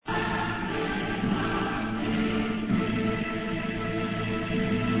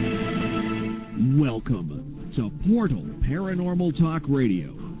Welcome to Portal Paranormal Talk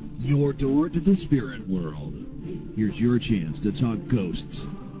Radio, your door to the spirit world. Here's your chance to talk ghosts,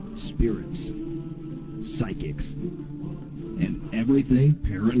 spirits, psychics, and everything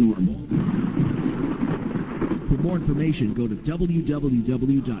paranormal. For more information, go to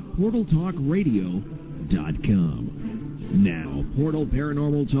www.portaltalkradio.com. Now, Portal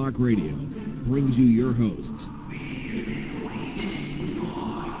Paranormal Talk Radio brings you your hosts,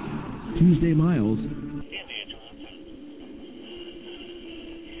 Tuesday Miles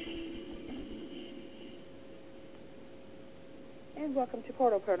and welcome to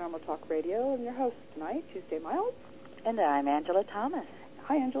Portal Paranormal Talk Radio. I'm your host tonight, Tuesday Miles. And I'm Angela Thomas.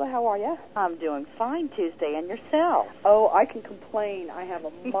 Hi, Angela. How are you? I'm doing fine, Tuesday, and yourself? Oh, I can complain. I have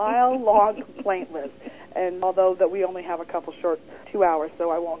a mile-long complaint list, and although that we only have a couple short 2 hours, so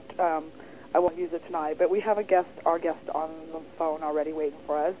I won't use it tonight. But we have our guest on the phone already waiting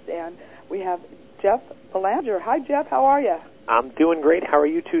for us, and we have Jeff Belanger. Hi, Jeff. How are you? I'm doing great. How are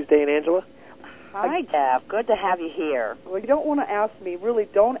you, Tuesday and Angela? Hi, Jeff. Good to have you here. Well, you don't want to ask me. Really,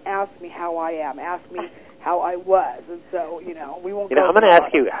 don't ask me how I am. Ask me how I was, and so we won't. I'm going to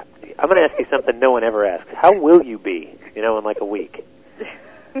ask you. I'm going to ask you something no one ever asks. How will you be? In like a week.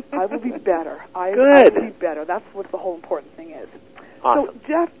 I will be better. I Good. will be better. That's what the whole important thing is. Awesome. So,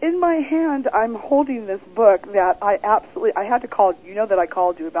 Jeff, in my hand, I'm holding this book that I had to call. You know that I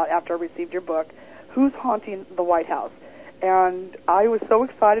called you about after I received your book, Who's Haunting the White House? And I was so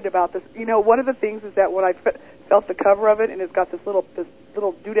excited about this. One of the things is that when I felt the cover of it, and it's got this little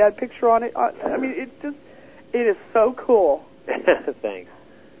doodad picture on it. I mean, it is so cool. Thanks.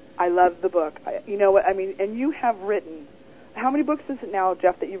 I love the book. You know what I mean? And you have written. How many books is it now,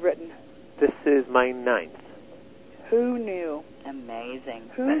 Jeff, that you've written? This is my 9th. Who knew? Amazing.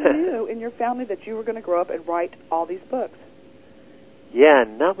 Who knew in your family that you were going to grow up and write all these books? Yeah,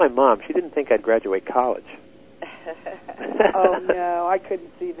 not my mom. She didn't think I'd graduate college. Oh, no, I couldn't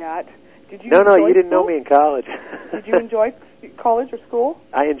see that. Did you? No, you didn't know me in college. Did you enjoy college or school?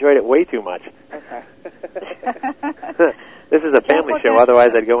 I enjoyed it way too much. Okay. This is a family show,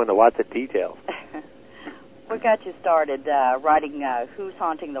 otherwise I'd go into lots of details. What got you started writing Who's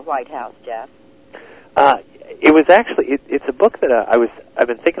Haunting the White House, Jeff? It was actually, it's a book that I've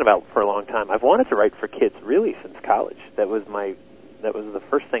been thinking about for a long time. I've wanted to write for kids really since college. That was the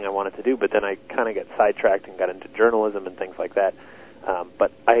first thing I wanted to do, but then I kind of got sidetracked and got into journalism and things like that.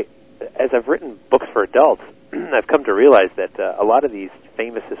 But as I've written books for adults, I've come to realize that a lot of these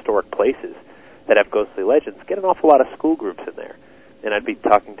famous historic places that have ghostly legends get an awful lot of school groups in there. And I'd be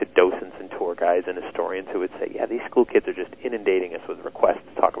talking to docents and tour guides and historians who would say, yeah, these school kids are just inundating us with requests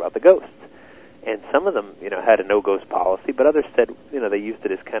to talk about the ghosts. And some of them, had a no-ghost policy, but others said, they used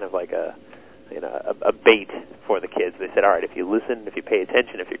it as kind of like a bait for the kids. They said, all right, if you listen, if you pay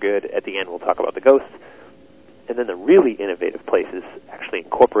attention, if you're good, at the end we'll talk about the ghosts. And then the really innovative places actually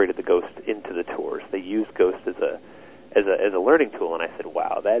incorporated the ghosts into the tours. They used ghosts as a learning tool, and I said,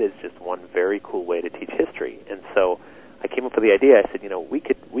 wow, that is just one very cool way to teach history. And so I came up with the idea. I said, we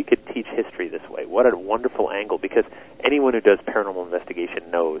could teach history this way. What a wonderful angle, because anyone who does paranormal investigation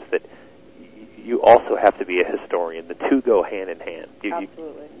knows that you also have to be a historian. The two go hand in hand.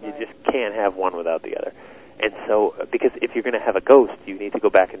 Absolutely. You just can't have one without the other. And so, because if you're going to have a ghost, you need to go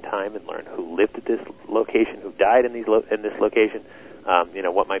back in time and learn who lived at this location, who died in this location,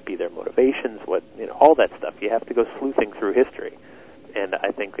 what might be their motivations, all that stuff. You have to go sleuthing through history. And I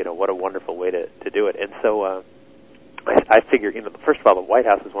think, what a wonderful way to do it. And so I figure, first of all, the White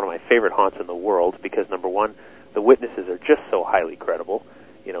House is one of my favorite haunts in the world because, number one, the witnesses are just so highly credible,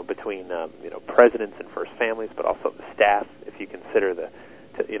 between, presidents and first families, but also the staff, if you consider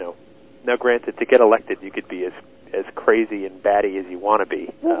now granted, to get elected, you could be as crazy and batty as you want to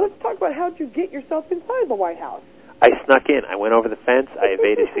be. Well, let's talk about how'd you get yourself inside the White House? I snuck in. I went over the fence. I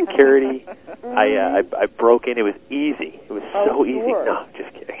evaded security. I broke in. It was easy. It was so easy. No,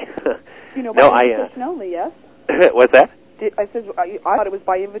 just kidding. By invitation only, yes? What's that? I thought it was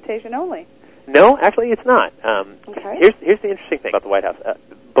by invitation only. No, actually, it's not. Okay. Here's the interesting thing about the White House.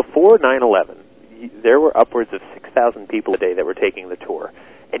 Before 9/11, there were upwards of 6,000 people a day that were taking the tour.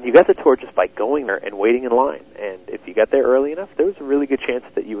 And you got the tour just by going there and waiting in line. And if you got there early enough, there was a really good chance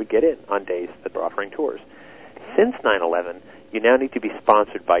that you would get in on days that were offering tours. Since 9/11, you now need to be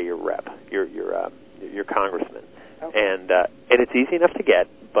sponsored by your rep, your congressman. Okay. And it's easy enough to get,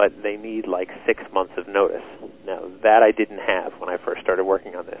 but they need like 6 months of notice. Now, that I didn't have when I first started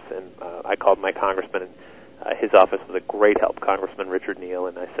working on this. And I called my congressman, and his office was a great help, Congressman Richard Neal,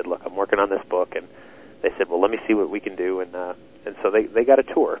 and I said, look, I'm working on this book. And they said, well, let me see what we can do. And so they got a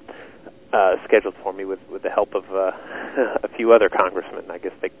tour. scheduled for me with the help of a few other congressmen. I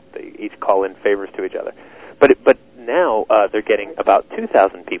guess they each call in favors to each other. But now they're getting about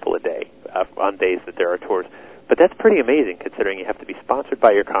 2,000 people a day on days that there are tours. But that's pretty amazing, considering you have to be sponsored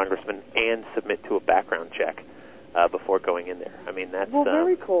by your congressman and submit to a background check before going in there. I mean, that's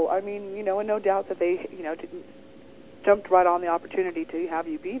very cool. I mean, and no doubt that they, jumped right on the opportunity to have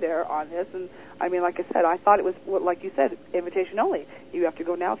you be there on this. And I mean, like I said, I thought it was, like you said, invitation only. You have to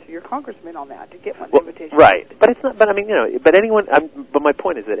go now through your congressman on that to get one invitation. Right, but it's not. But I mean, but anyone. But my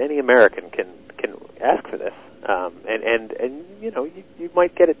point is that any American can ask for this, and you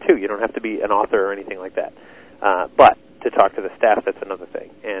might get it too. You don't have to be an author or anything like that. But to talk to the staff, that's another thing.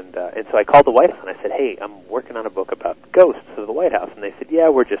 And so I called the White House and I said, hey, I'm working on a book about ghosts of the White House. And they said, yeah,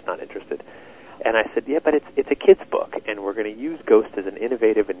 we're just not interested. And I said, yeah, but it's a kid's book, and we're going to use ghosts as an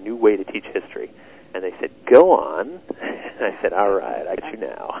innovative and new way to teach history. And they said, go on. And I said, all right, I got you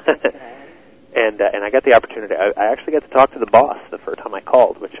now. And I got the opportunity. I actually got to talk to the boss the first time I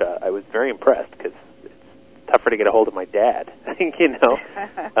called, which I was very impressed, because it's tougher to get a hold of my dad, But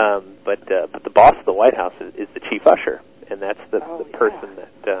the boss of the White House is the chief usher, and that's the person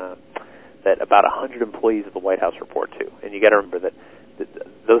that about 100 employees of the White House report to. And you got to remember that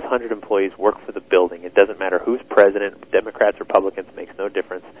those 100 employees work for the building. It doesn't matter who's president, Democrats, Republicans, makes no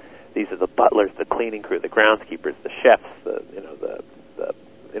difference. These are the butlers, the cleaning crew, the groundskeepers, the chefs,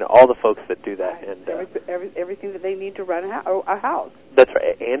 all the folks that do that, and everything that they need to run a house. That's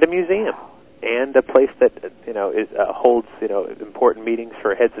right, and a museum, and a place that holds important meetings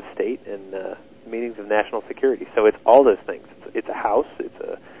for heads of state and meetings of national security. So it's all those things. It's a house.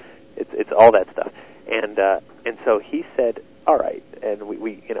 It's all that stuff. And so he said, all right, and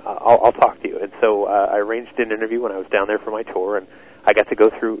we I'll talk to you. And so I arranged an interview when I was down there for my tour, and I got to go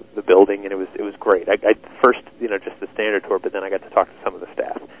through the building, and it was great. I first, just the standard tour, but then I got to talk to some of the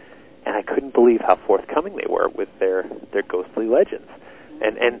staff, and I couldn't believe how forthcoming they were with their ghostly legends,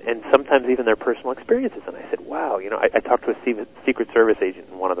 and sometimes even their personal experiences. And I said, wow, I talked to a Secret Service agent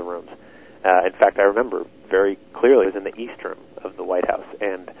in one of the rooms. In fact, I remember very clearly, it was in the East Room of the White House,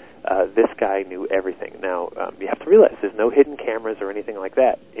 and this guy knew everything. Now, you have to realize there's no hidden cameras or anything like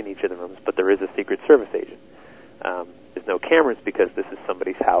that in each of the rooms, but there is a Secret Service agent. There's no cameras because this is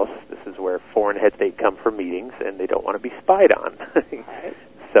somebody's house. This is where foreign head state come for meetings, and they don't want to be spied on. Right.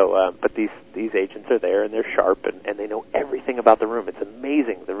 So, but these agents are there, and they're sharp, and they know everything about the room. It's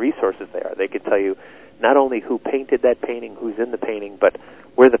amazing the resources they are. They can tell you not only who painted that painting, who's in the painting, but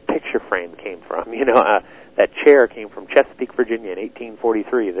where the picture frame came from. That chair came from Chesapeake, Virginia in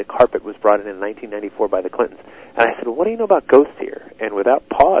 1843. The carpet was brought in 1994 by the Clintons. And I said, well, what do you know about ghosts here? And without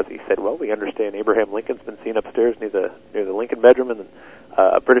pause, he said, well, we understand Abraham Lincoln's been seen upstairs near the Lincoln bedroom, and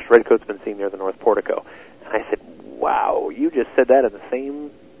a British redcoat's been seen near the North Portico. And I said, wow, you just said that in the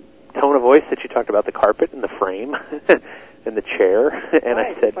same tone of voice that you talked about the carpet and the frame and the chair. And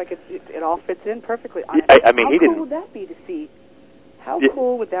right. I said, it's like it all fits in perfectly. I mean, how he cool didn't. Would that be to see? How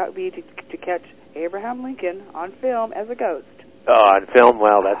cool would that be to catch Abraham Lincoln on film as a ghost? Oh, on film,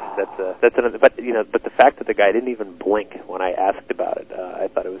 well, that's another. But but the fact that the guy didn't even blink when I asked about it, I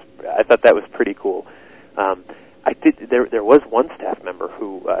thought that was pretty cool. There was one staff member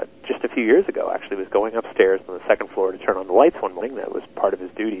who just a few years ago actually was going upstairs on the second floor to turn on the lights one morning. That was part of his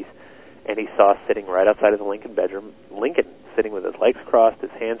duties, and he saw sitting right outside of the Lincoln bedroom, Lincoln sitting with his legs crossed,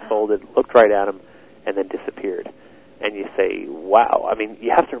 his hands folded, looked right at him, and then disappeared. And you say, wow. I mean, you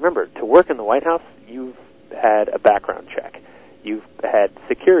have to remember, to work in the White House, you've had a background check. You've had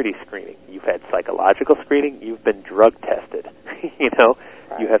security screening. You've had psychological screening. You've been drug tested.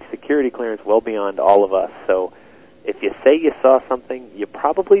 Right. You have security clearance well beyond all of us. So if you say you saw something, you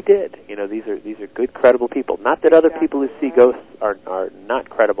probably did. These are good, credible people. Not that other people who see ghosts are not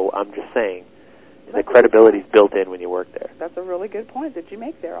credible. I'm just saying the credibility is built in when you work there. That's a really good point that you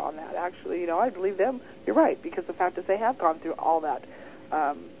make there on that. Actually, I believe them. You're right, because the fact that they have gone through all that,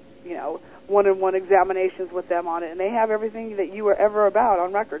 one-on-one examinations with them on it, and they have everything that you were ever about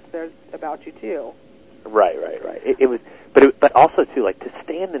on records. There's about you too. Right. It was, but also too, like, to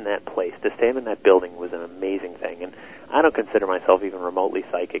stand in that place, to stand in that building was an amazing thing. And I don't consider myself even remotely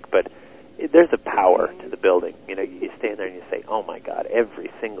psychic, but there's a power to the building. You stand there and you say, oh my God,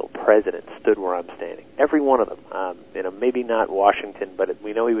 every single president stood where I'm standing. Every one of them. Maybe not Washington, but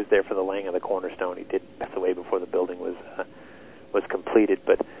we know he was there for the laying of the cornerstone. He did pass away before the building was completed,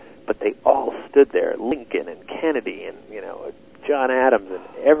 but they all stood there, Lincoln and Kennedy and, John Adams and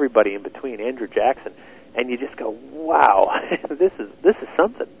everybody in between, Andrew Jackson, and you just go, wow, this is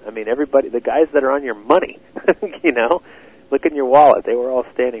something. I mean, everybody, the guys that are on your money, look in your wallet. They were all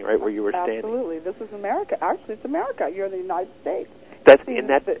standing right where you were standing. Absolutely. This is America. Actually, it's America. You're in the United States. That's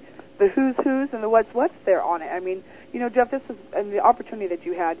the who's and the what's there on it. I mean, Jeff, this is and the opportunity that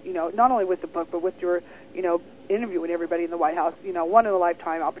you had, not only with the book but with your, interviewing everybody in the White House, one in a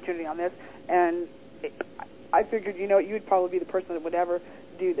lifetime opportunity on this. And I figured, you'd probably be the person that would ever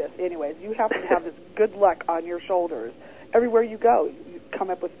do this. Anyways, you happen to have this good luck on your shoulders. Everywhere you go, you come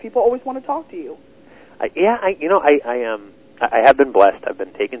up with people always want to talk to you. I have been blessed. I've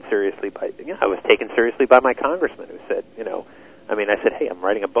been taken seriously by. I was taken seriously by my congressman who said, I said, hey, I'm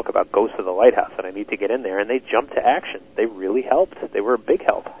writing a book about ghosts of the Lighthouse, and I need to get in there. And they jumped to action. They really helped. They were a big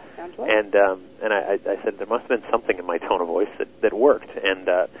help. And I said there must have been something in my tone of voice that worked. And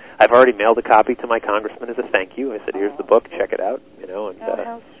I've already mailed a copy to my congressman as a thank you. I said, here's the book, check it out.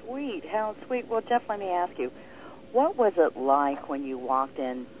 How sweet, how sweet. Well, Jeff, let me ask you, what was it like when you walked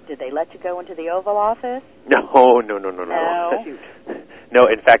in? Did they let you go into the Oval Office? No. No,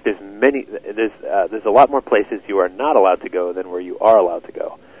 in fact, there's a lot more places you are not allowed to go than where you are allowed to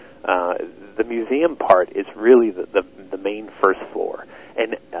go. The museum part is really the main first floor.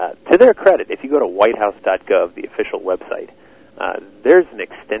 And to their credit, if you go to whitehouse.gov, the official website, there's an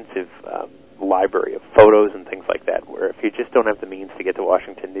extensive library of photos and things like that, where if you just don't have the means to get to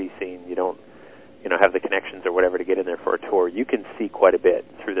Washington, D.C., and you don't have the connections or whatever to get in there for a tour, you can see quite a bit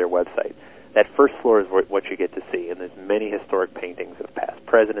through their website. That first floor is what you get to see, and there's many historic paintings of past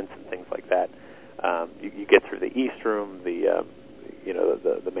presidents and things like that. You get through the East Room, the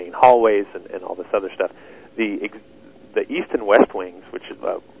main hallways, and all this other stuff. The East and West wings, which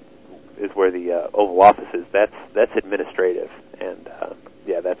is where the Oval Office is, that's administrative, and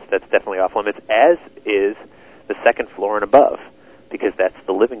that's definitely off limits. As is the second floor and above, because that's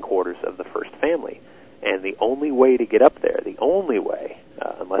the living quarters of the first family. And the only way to get up there,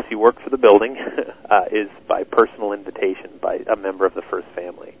 unless you work for the building, is by personal invitation by a member of the first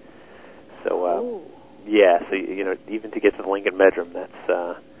family. So, so even to get to the Lincoln bedroom,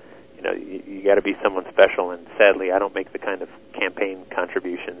 that's you got to be someone special. And sadly, I don't make the kind of campaign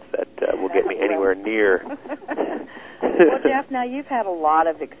contributions that will get me anywhere near. Well, Jeff, now you've had a lot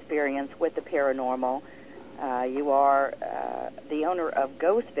of experience with the paranormal. You are the owner of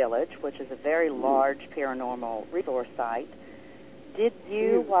Ghost Village, which is a very large paranormal resource site. Did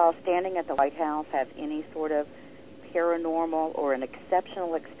you, while standing at the White House, have any sort of paranormal or an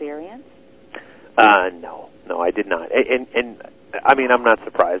exceptional experience? No, I did not. And I'm not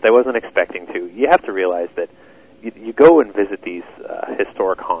surprised. I wasn't expecting to. You have to realize that you go and visit these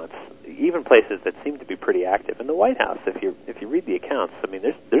historic haunts, even places that seem to be pretty active. In the White House, if you read the accounts,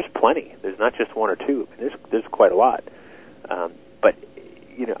 there's plenty. There's not just one or two. There's quite a lot. But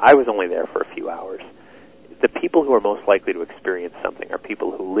I was only there for a few hours. The people who are most likely to experience something are people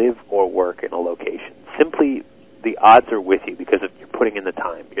who live or work in a location. Simply, the odds are with you because you're putting in the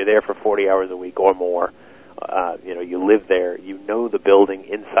time. You're there for 40 hours a week or more. You live there. You know the building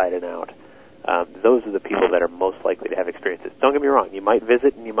inside and out. Those are the people that are most likely to have experiences. Don't get me wrong, you might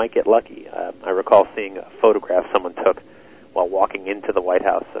visit and you might get lucky. I recall seeing a photograph someone took while walking into the White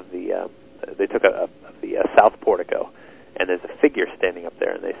House of they took of the South Portico, and there's a figure standing up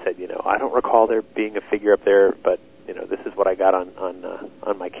there, and they said, I don't recall there being a figure up there, but this is what I got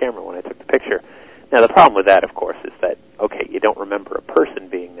on my camera when I took the picture. Now, the problem with that, of course, is that, okay, you don't remember a person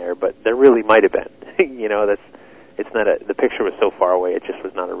being there, but there really might have been. It's not the picture was so far away, it just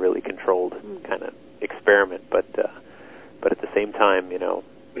was not a really controlled kind of experiment. But at the same time, the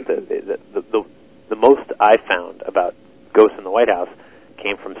most I found about ghosts in the White House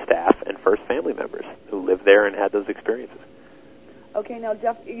came from staff and first family members who lived there and had those experiences. Okay, now,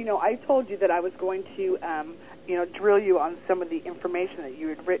 Jeff, I told you that I was going to, drill you on some of the information that you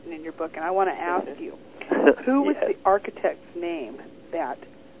had written in your book, and I want to ask you, who was the architect's name that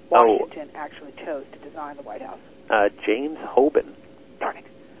Washington actually chose to design the White House? James Hoban. Darn it.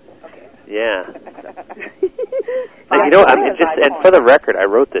 Okay. Yeah. And for the record, I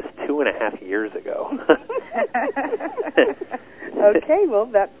wrote this 2.5 years ago. Okay, well,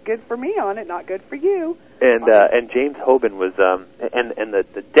 that's good for me on it, not good for you. And James Hoban was, and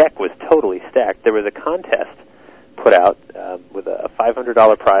the deck was totally stacked. There was a contest put out with a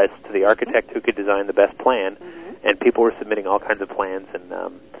 $500 prize to the architect who could design the best plan, and people were submitting all kinds of plans, and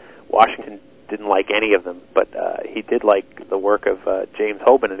Washington didn't like any of them, but he did like the work of James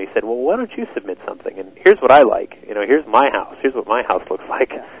Hoban, and he said, well, why don't you submit something? And here's what I like. Here's my house. Here's what my house looks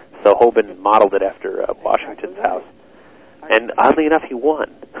like. So Hoban modeled it after Washington's house. And oddly enough, he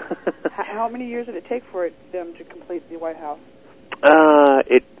won. How many years did it take for them to complete the White House?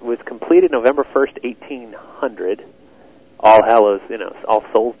 It was completed November 1st, 1800. All Hallows, All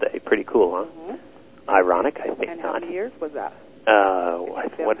Souls Day. Pretty cool, huh? Mm-hmm. Ironic, I think. And how many years was that?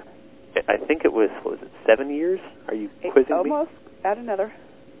 I think it was it 7 years? Are you quizzing me? Almost. Add another.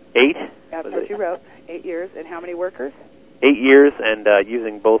 8. That's what you wrote. 8 years. And how many workers? 8 years, and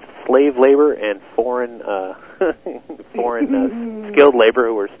using both slave labor and foreign skilled labor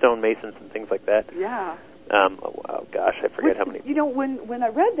who were stonemasons and things like that. Yeah. Oh gosh, I forget how many. You know, when I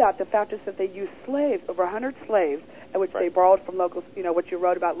read that, the fact is that they used slaves, over 100 slaves, which they borrowed from local, you know, what you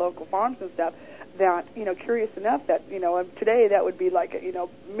wrote about local farms and stuff, that, you know, curious enough that, you know, today that would be like a, you know,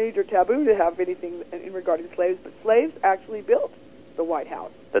 major taboo to have anything in regarding slaves, but slaves actually built the White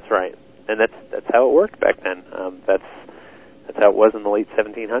House. That's right. And that's how it worked back then. That's how it was in the late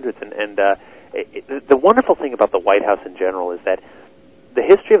 1700s. And the wonderful thing about the White House in general is that the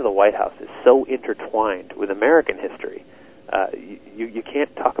history of the White House is so intertwined with American history. You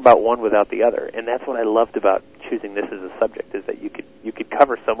can't talk about one without the other, and that's what I loved about choosing this as a subject, is that you could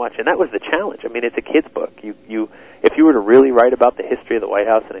cover so much, and that was the challenge. I mean, it's a kid's book. If you were to really write about the history of the White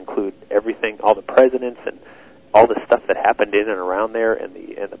House and include everything, all the presidents and all the stuff that happened in and around there, and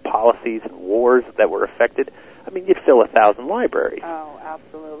the policies and wars that were affected, I mean, you'd fill 1,000 libraries. Oh,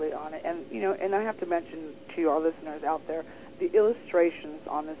 absolutely on it. And you know, and I have to mention to our listeners out there, the illustrations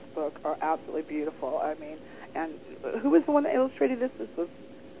on this book are absolutely beautiful. I mean, and who was the one that illustrated this? This was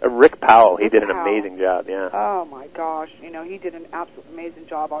Rick Powell. He did an amazing job, yeah. Oh, my gosh. You know, he did an absolutely amazing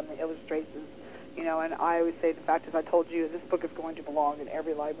job on the illustrations. You know, and I always say the fact is, I told you, this book is going to belong in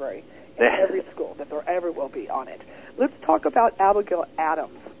every library, in every school, that there ever will be on it. Let's talk about Abigail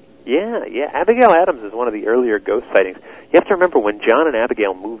Adams. Yeah. Abigail Adams is one of the earlier ghost sightings. You have to remember, when John and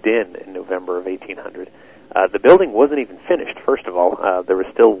Abigail moved in November of 1800, the building wasn't even finished, first of all. There was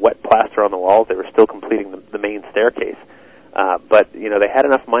still wet plaster on the walls. They were still completing the main staircase. But, you know, they had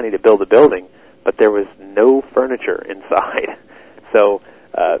enough money to build a building, but there was no furniture inside. So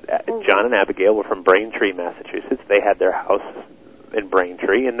John and Abigail were from Braintree, Massachusetts. They had their house in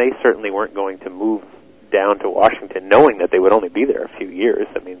Braintree, and they certainly weren't going to move down to Washington knowing that they would only be there a few years.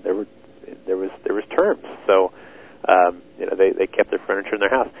 I mean, there was terms. So, you know, they kept their furniture in their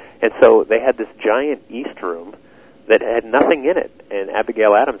house. And so they had this giant east room that had nothing in it. And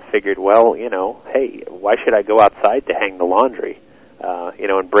Abigail Adams figured, well, you know, hey, why should I go outside to hang the laundry, you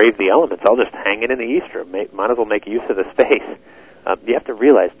know, and brave the elements? I'll just hang it in the east room. Might as well make use of the space. You have to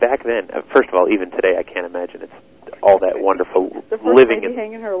realize, back then, first of all, even today, I can't imagine it's all that wonderful living. The first lady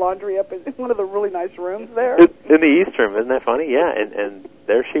hanging her laundry up in one of the really nice rooms there. In the east room, isn't that funny? Yeah, and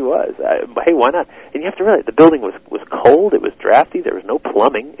there she was. Hey, why not? And you have to realize, the building was cold, it was drafty, there was no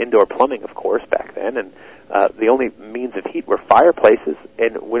plumbing, indoor plumbing, of course, back then, and the only means of heat were fireplaces.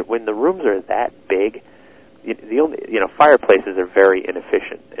 And when the rooms are that big, fireplaces are very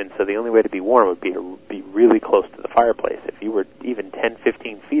inefficient, and so the only way to be warm would be to be really close to the fireplace. If you were even 10,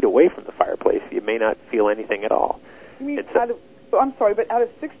 15 feet away from the fireplace, you may not feel anything at all. You mean I'm sorry, but out of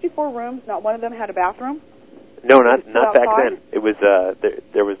 64 rooms, not one of them had a bathroom? No, not back then. It was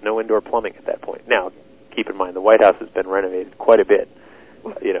there was no indoor plumbing at that point. Now, keep in mind, the White House has been renovated quite a bit,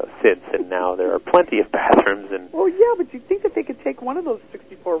 you know, since, and now there are plenty of bathrooms. And well, yeah, but you'd think that they could take one of those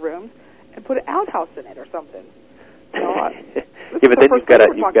 64 rooms and put an outhouse in it or something. You know, yeah, but then you've got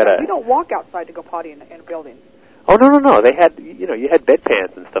to. You don't walk outside to go potty in a building. Oh, no. They had, you know, you had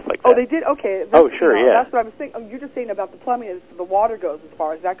bedpans and stuff like that. Oh, they did? Okay. Sure, yeah. That's what I was thinking. Oh, you're just saying about the plumbing, as the water goes, as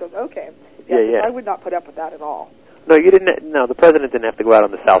far as that goes. Okay. Yeah. I would not put up with that at all. No, you didn't. No, the president didn't have to go out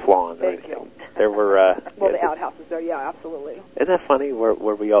on the south lawn. Thank you. There were. Well, the outhouses there, yeah, absolutely. Isn't that funny? Where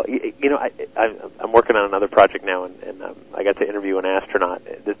we all, you know, I'm working on another project now, and I got to interview an astronaut.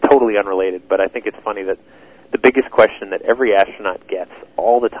 It's totally unrelated, but I think it's funny that the biggest question that every astronaut gets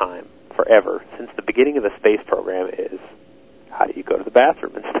all the time, forever, since the beginning of the space program, is, how do you go to the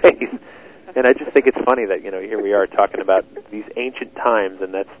bathroom in space? And I just think it's funny that, you know, here we are talking about these ancient times,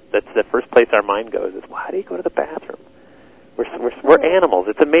 and that's the first place our mind goes is, well, how do you go to the bathroom? We're animals.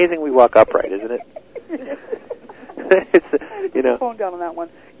 It's amazing we walk upright, isn't it? It's, you know. Phone down on that one.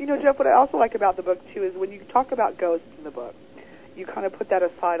 You know, Jeff, what I also like about the book too is when you talk about ghosts in the book, you kind of put that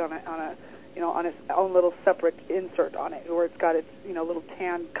aside on its own little separate insert on it, where it's got its, you know, little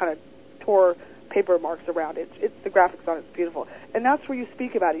tan kind of tore paper marks around it. It's the graphics on it's beautiful, and that's where you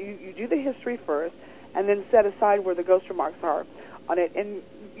speak about it. You do the history first, and then set aside where the ghost remarks are on it. And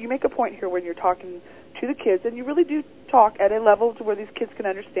you make a point here when you're talking to the kids, and you really do talk at a level to where these kids can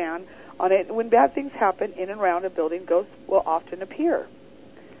understand on it. When bad things happen in and around a building, ghosts will often appear.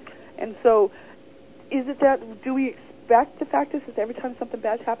 And so, is it that, do we expect the fact is that every time something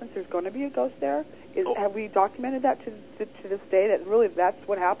bad happens, there's going to be a ghost there? Have we documented that to this day, that really that's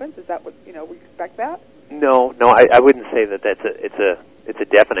what happens? Is that what, you know, we expect that? No, I wouldn't say that it's a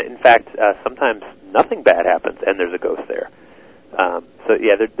definite. In fact, sometimes nothing bad happens and there's a ghost there. So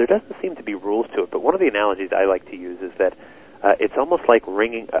yeah, there doesn't seem to be rules to it. But one of the analogies I like to use is that it's almost like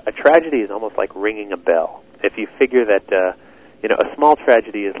ringing. A tragedy is almost like ringing a bell. If you figure that, a small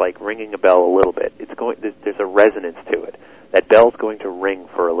tragedy is like ringing a bell a little bit. There's a resonance to it. That bell's going to ring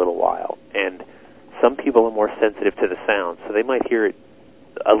for a little while, and some people are more sensitive to the sound, so they might hear it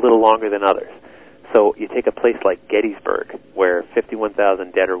a little longer than others. So you take a place like Gettysburg, where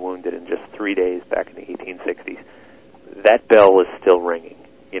 51,000 dead or wounded in just 3 days back in the 1860s. That bell is still ringing.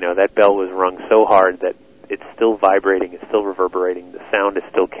 That bell was rung so hard that it's still vibrating, it's still reverberating, the sound is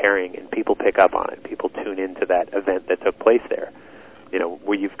still carrying, and people pick up on it. People tune into that event that took place there.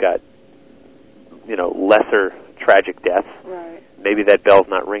 Where you've got, lesser tragic deaths. Right. Maybe that bell's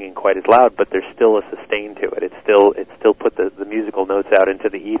not ringing quite as loud, but there's still a sustain to it. It still put the musical notes out into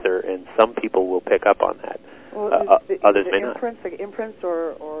the ether, and some people will pick up on that. Well, others may imprints, not. Like imprints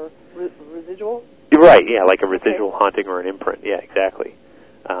or residual? Right, yeah, like a residual haunting or an imprint. Yeah, exactly.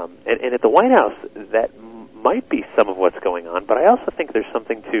 And at the White House, that might be some of what's going on, but I also think there's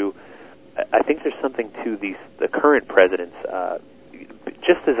something to the current presidents.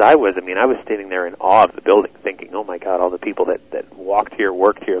 Just as I was standing there in awe of the building, thinking, "Oh my God, all the people that walked here,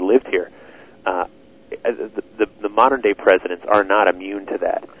 worked here, lived here." The modern day presidents are not immune to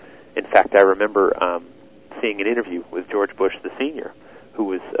that. In fact, I remember seeing an interview with George Bush the senior, who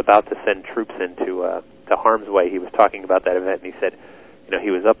was about to send troops into to harm's way. He was talking about that event, and he said, he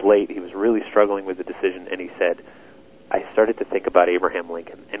was up late. He was really struggling with the decision, and he said, I started to think about Abraham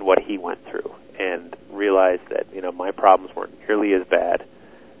Lincoln and what he went through, and realized that my problems weren't nearly as bad,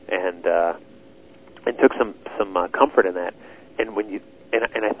 and took some comfort in that. And when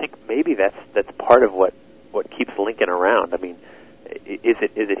and I think maybe that's part of what keeps Lincoln around. Is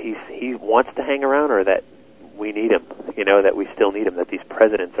it he wants to hang around, or that we need him? That we still need him. That these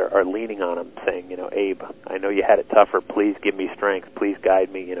presidents are leaning on him, saying, Abe, I know you had it tougher. Please give me strength. Please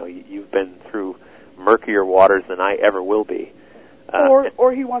guide me. You've been through murkier waters than I ever will be.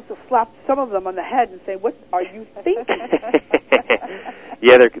 Or he wants to slap some of them on the head and say, "What are you thinking?"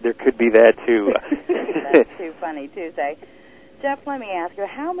 Yeah, there could be that too. That's too funny too. Say, Jeff, let me ask you,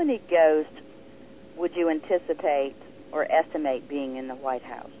 how many ghosts would you anticipate or estimate being in the White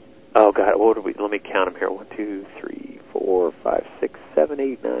House? Oh God, let me count them here. 1, 2, 3, 4, 5, 6, 7,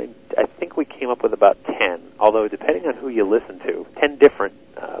 8, 9. I think we came up with about 10. Although depending on who you listen to, 10 different,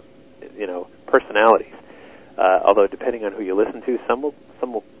 personalities. Although depending on who you listen to, some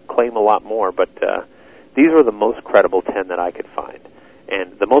will claim a lot more. But these were the most credible 10 that I could find,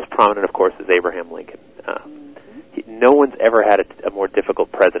 and the most prominent, of course, is Abraham Lincoln. No one's ever had a more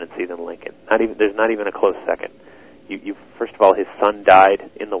difficult presidency than Lincoln. There's not even a close second. First of all, his son died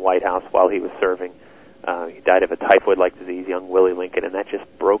in the White House while he was serving. He died of a typhoid-like disease, young Willie Lincoln, and that just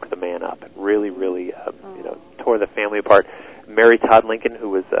broke the man up. It really, tore the family apart. Mary Todd Lincoln,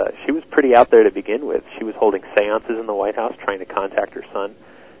 she was pretty out there to begin with. She was holding seances in the White House, trying to contact her son.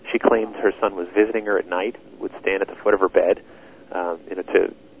 She claimed her son was visiting her at night, would stand at the foot of her bed,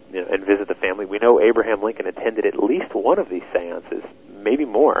 and visit the family. We know Abraham Lincoln attended at least one of these seances, maybe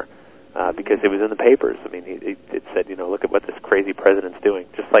more. Because it was in the papers. It said, look at what this crazy president's doing.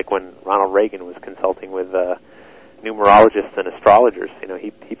 Just like when Ronald Reagan was consulting with numerologists and astrologers,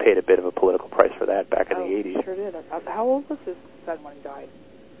 he paid a bit of a political price for that back in the 80s. He sure did. How old was his son when he died?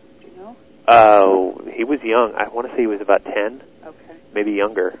 Do you know? He was young. I want to say he was about 10, okay, maybe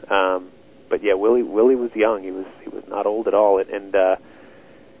younger. But yeah, Willie was young. He was not old at all. And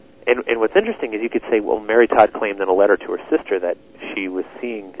what's interesting is you could say, well, Mary Todd claimed in a letter to her sister that she was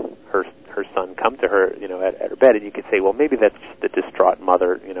seeing her son come to her, at her bed, and you could say, well, maybe that's just the distraught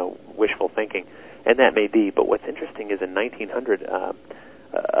mother, wishful thinking, and that may be. But what's interesting is in 1900, a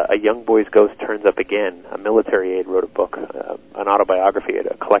young boy's ghost turns up again. A military aide wrote a book, an autobiography,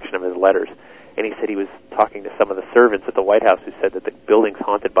 a collection of his letters, and he said he was talking to some of the servants at the White House who said that the building's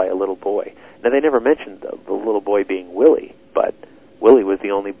haunted by a little boy. Now, they never mentioned the little boy being Willie, but Willie was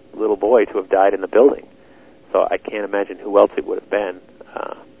the only little boy to have died in the building, so I can't imagine who else it would have been.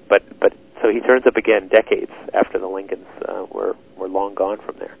 But so he turns up again decades after the Lincolns were long gone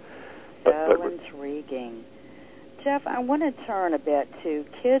from there. So intriguing. Jeff, I want to turn a bit to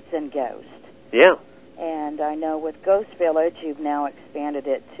kids and ghosts. Yeah. And I know with Ghost Village, you've now expanded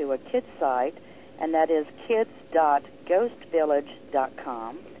it to a kids site, and that is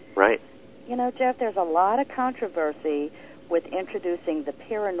kids.ghostvillage.com. Right. Jeff, there's a lot of controversy with introducing the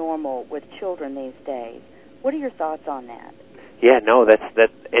paranormal with children these days. What are your thoughts on that? Yeah, no, and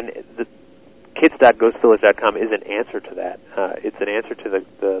the kids.ghostvillage.com is an answer to that. It's an answer to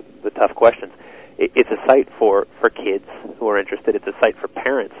the tough questions. It's a site for kids who are interested. It's a site for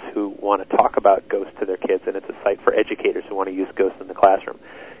parents who want to talk about ghosts to their kids, and it's a site for educators who want to use ghosts in the classroom.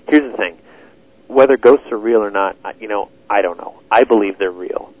 Here's the thing. Whether ghosts are real or not, I don't know. I believe they're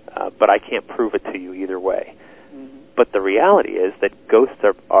real, but I can't prove it to you either way. Mm-hmm. But the reality is that ghosts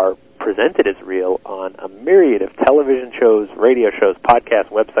are presented as real on a myriad of television shows, radio shows, podcasts,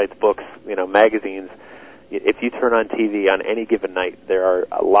 websites, books, magazines. If you turn on TV on any given night, there are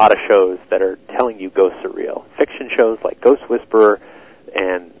a lot of shows that are telling you ghosts are real. Fiction shows like Ghost Whisperer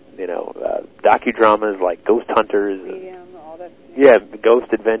and, docudramas like Ghost Hunters. And, all that. Yeah,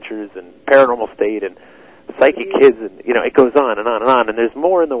 Ghost Adventures and Paranormal State and Psychic Kids, and, it goes on and on and on, and there's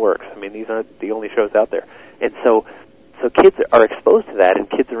more in the works. I mean, these aren't the only shows out there. And so kids are exposed to that, and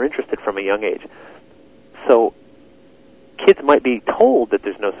kids are interested from a young age. So kids might be told that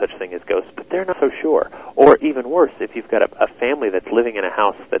there's no such thing as ghosts, but they're not so sure. Or even worse, if you've got a family that's living in a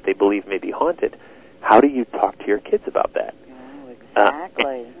house that they believe may be haunted, how do you talk to your kids about that? Oh,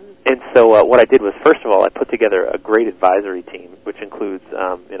 exactly. And so what I did was, first of all, I put together a great advisory team, which includes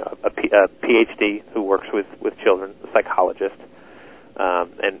a PhD who works with children, a psychologist,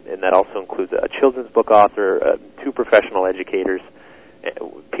 and that also includes a children's book author, 2 professional educators,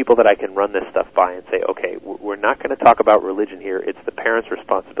 people that I can run this stuff by and say, okay, we're not going to talk about religion here. It's the parents'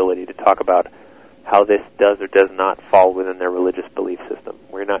 responsibility to talk about how this does or does not fall within their religious belief system.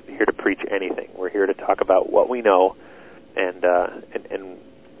 We're not here to preach anything. We're here to talk about what we know and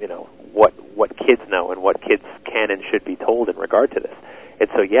what kids know and what kids can and should be told in regard to this. And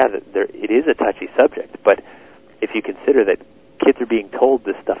so, it is a touchy subject, but if you consider that kids are being told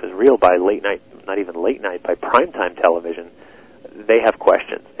this stuff is real by late night, not even late night, by primetime television, they have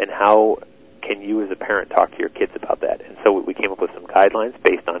questions. And how can you as a parent talk to your kids about that? And so we came up with some guidelines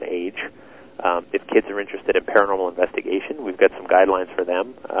based on age. If kids are interested in paranormal investigation, we've got some guidelines for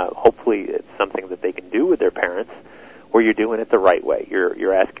them. Hopefully it's something that they can do with their parents, where you're doing it the right way.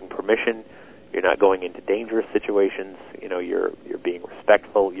 You're asking permission. You're not going into dangerous situations. You're being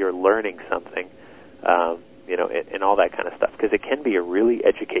respectful. You're learning something. And all that kind of stuff, because it can be a really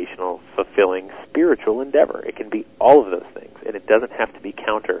educational, fulfilling, spiritual endeavor. It can be all of those things, and it doesn't have to be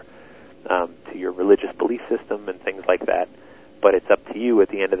counter to your religious belief system and things like that. But it's up to you at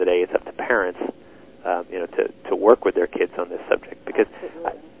the end of the day. It's up to parents, to work with their kids on this subject. Because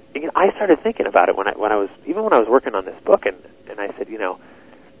I started thinking about it when I was working on this book, and I said,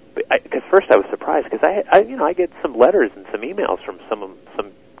 because first I was surprised because I get some letters and some emails from some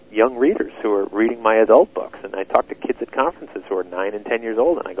young readers who are reading my adult books, and I talk to kids at conferences who are 9 and 10 years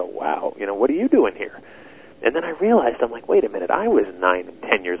old, and I go, wow, what are you doing here? And then I realized, I'm like, wait a minute, I was 9 and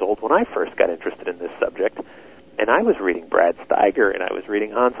 10 years old when I first got interested in this subject, and I was reading Brad Steiger, and I was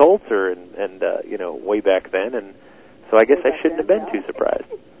reading Hans Holzer, and way back then, and so I guess I shouldn't have been too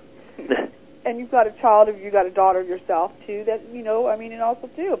surprised. And you've got a child, or you've got a daughter yourself, too, that, and also,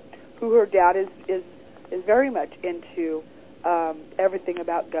 too, who her dad is very much into everything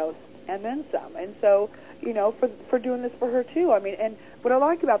about ghosts and then some. And so, for doing this for her too. And what I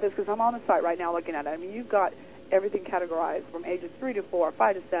like about this, because I'm on the site right now looking at it, you've got everything categorized from ages 3 to 4,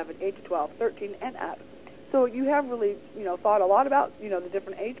 5 to 7, 8 to 12, 13, and up. So you have really, thought a lot about, the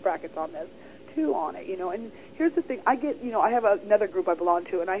different age brackets on this too on it, And here's the thing, I get, I have another group I belong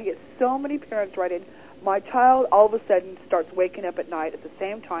to, and I get so many parents write in, my child all of a sudden starts waking up at night at the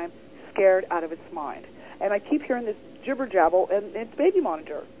same time, scared out of its mind. And I keep hearing this jibber jabble, and it's baby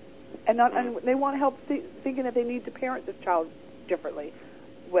monitor, and they want help thinking that they need to parent this child differently.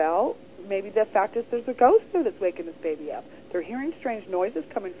 Well, maybe the fact is there's a ghost there that's waking this baby up. They're hearing strange noises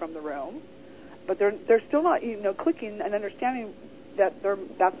coming from the room, but they're still not clicking and understanding that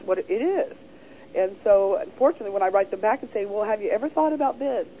that's what it is. And so, unfortunately, when I write them back and say, well, have you ever thought about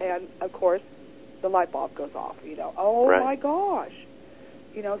this? And of course, the light bulb goes off. Oh right. My gosh,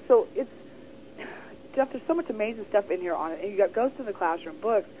 so it's. Jeff, there's so much amazing stuff in here on it. And you got Ghosts in the Classroom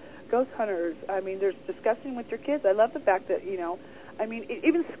books, Ghost Hunters. There's discussing with your kids. I love the fact that, even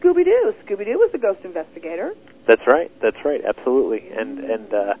Scooby-Doo. Scooby-Doo was a ghost investigator. That's right, absolutely. And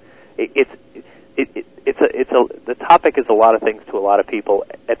the topic is a lot of things to a lot of people.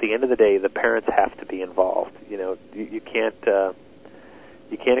 At the end of the day, the parents have to be involved. You can't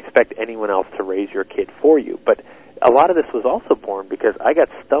expect anyone else to raise your kid for you. But a lot of this was also born because I got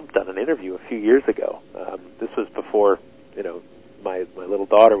stumped on an interview a few years ago. This was before, my little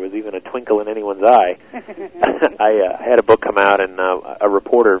daughter was even a twinkle in anyone's eye. I had a book come out, and a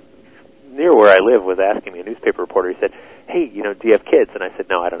reporter near where I live was asking me, a newspaper reporter, he said, hey, do you have kids? And I said,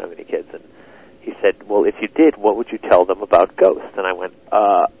 no, I don't have any kids. And he said, well, if you did, what would you tell them about ghosts? And I went,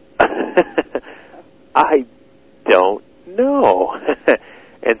 I don't know.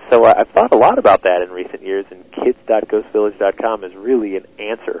 And so I've thought a lot about that in recent years, and kids.ghostvillage.com is really an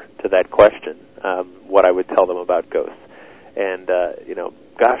answer to that question, what I would tell them about ghosts. And,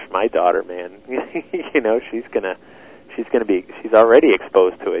 gosh, my daughter, man, she's already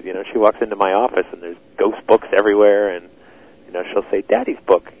exposed to it. You know, she walks into my office and there's ghost books everywhere, and you know, she'll say, "Daddy's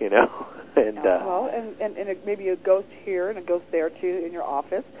book," you know. And maybe a ghost here and a ghost there too in your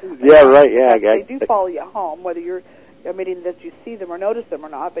office. Yeah, right. Yeah, they do follow you home, whether you're admitting that you see them or notice them or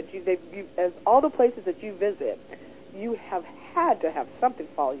not. But as all the places that you visit, you have had to have something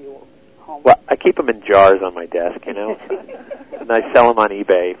follow you home. Well, I keep them in jars on my desk, you know, and I sell them on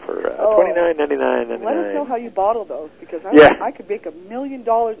eBay for $29.99. Let us know how you bottle those, because I could make $1 million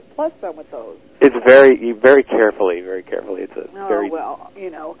plus some with those. It's very carefully. It's a very you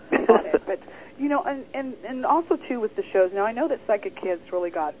know, on it. But you know, and also too with the shows. Now I know that Psychic Kids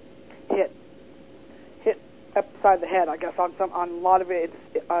really got hit upside the head, I guess, on a lot of it.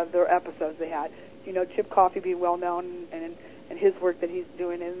 Their episodes they had. You know, Chip Coffey being well known and his work that he's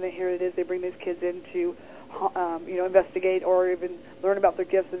doing, and here it is. They bring these kids in to, you know, investigate or even learn about their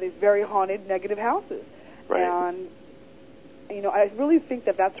gifts in these very haunted, negative houses. Right. And you know, I really think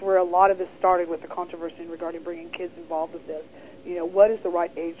that that's where a lot of this started with the controversy regarding bringing kids involved with this. You know, what is the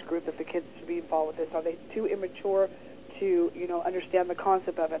right age group that the kids should be involved with this? Are they too immature to, you know, understand the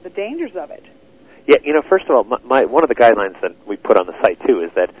concept of it, the dangers of it? Yeah, you know, first of all, one of the guidelines that we put on the site too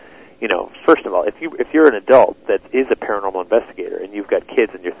is that, you know, first of all, if you're an adult that is a paranormal investigator and you've got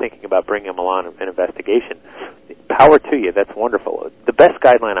kids and you're thinking about bringing them along an investigation, power to you. That's wonderful. The best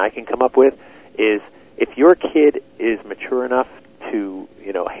guideline I can come up with is if your kid is mature enough to,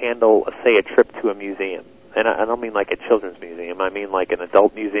 you know, handle, say, a trip to a museum, and I don't mean like a children's museum, I mean like an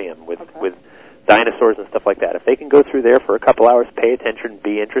adult museum with dinosaurs and stuff like that. If they can go through there for a couple hours, pay attention,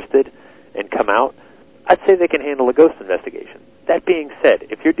 be interested, and come out, I'd say they can handle a ghost investigation. That being said,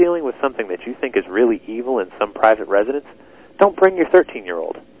 if you're dealing with something that you think is really evil in some private residence, don't bring your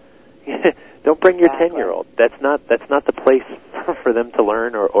 13-year-old. Don't bring your 10-year-old. That's not the place for them to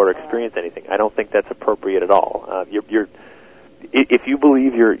learn or experience anything. I don't think that's appropriate at all. If you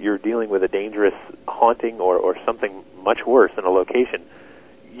believe you're dealing with a dangerous haunting or something much worse in a location,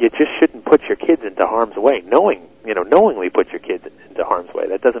 you just shouldn't put your kids into harm's way. Knowingly put your kids into harm's way.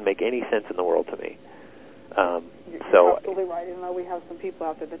 That doesn't make any sense in the world to me. You're absolutely right. And we have some people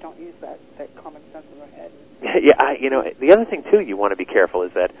out there that don't use that common sense in their head. Yeah, the other thing too you want to be careful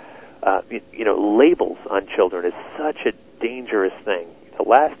is that labels on children is such a dangerous thing. The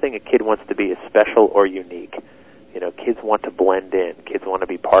last thing a kid wants to be is special or unique. You know, kids want to blend in. Kids want to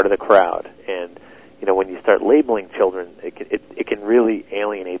be part of the crowd. And you know, when you start labeling children, it can really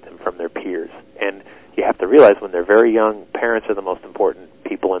alienate them from their peers. And you have to realize when they're very young, parents are the most important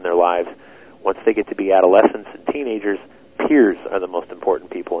people in their lives. Once they get to be adolescents and teenagers, peers are the most important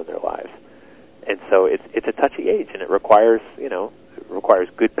people in their lives. And so it's a touchy age, and it requires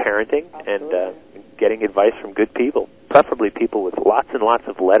good parenting and getting advice from good people, preferably people with lots and lots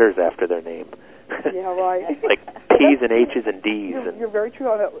of letters after their name. Yeah, right. Like P's and H's and D's. You're very true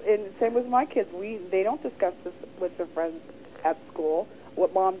on it. And same with my kids. They don't discuss this with their friends at school,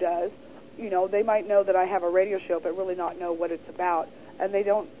 what Mom does. You know, they might know that I have a radio show, but really not know what it's about. And they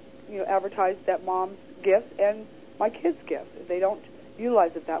don't, advertise that Mom's gift and my kids' gift. They don't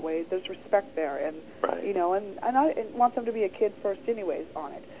utilize it that way. There's respect there, and right. And I want them to be a kid first, anyways,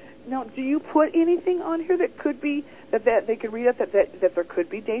 on it. Now, do you put anything on here that could be that they could read it that there could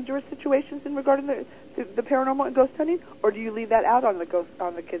be dangerous situations in regarding the paranormal and ghost hunting, or do you leave that out on the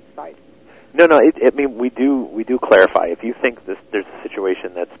kids' site? No. We do clarify. If you think there's a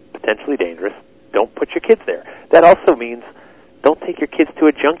situation that's potentially dangerous, don't put your kids there. That also means don't take your kids to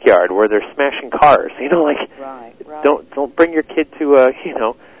a junkyard where they're smashing cars. Right. Don't bring your kid to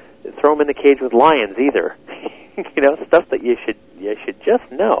throw them in the cage with lions either. Stuff that you should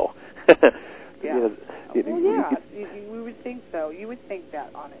just know. Yeah. We would think so. You would think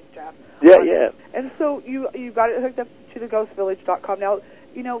that on it, Jeff. Yeah. And so you got it hooked up to theghostvillage.com. Now,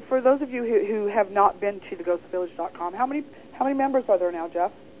 for those of you who have not been to theghostvillage.com, how many members are there now,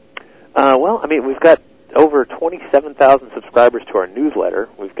 Jeff? We've got over 27,000 subscribers to our newsletter.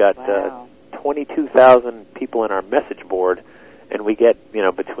 We've got 22,000 people in our message board, and we get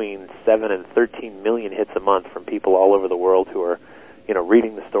between 7 and 13 million hits a month from people all over the world who are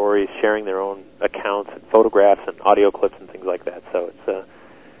reading the stories, sharing their own accounts and photographs and audio clips and things like that. So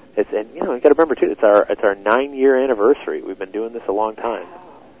you got to remember too, it's our 9-year anniversary. We've been doing this a long time.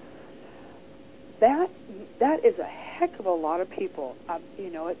 That is a heck of a lot of people.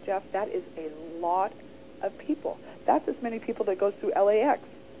 Jeff, that is a lot of people. That's as many people that goes through LAX.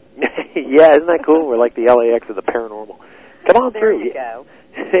 Yeah, isn't that cool? We're like the LAX of the paranormal. Come on there through. You go.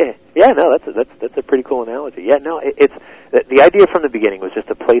 Yeah, no, that's a pretty cool analogy. Yeah, no, it's the idea from the beginning was just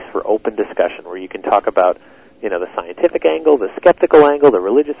a place for open discussion where you can talk about the scientific angle, the skeptical angle, the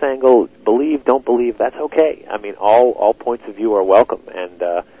religious angle, believe, don't believe, that's okay. I mean, all points of view are welcome, and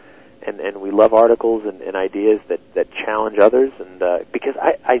we love articles and ideas that challenge others, and because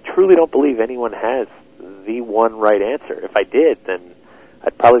I truly don't believe anyone has the one right answer. If I did, then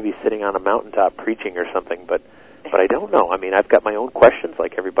I'd probably be sitting on a mountaintop preaching or something, but I don't know. I mean, I've got my own questions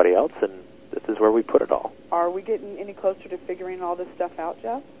like everybody else, and this is where we put it all. Are we getting any closer to figuring all this stuff out,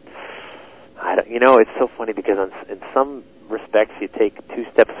 Jeff? I don't, it's so funny because in some respects you take 2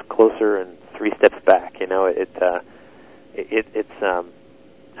 steps closer and 3 steps back. I don't,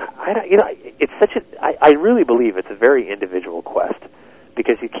 it's such a. I really believe it's a very individual quest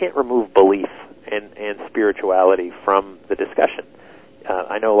because you can't remove belief and spirituality from the discussion.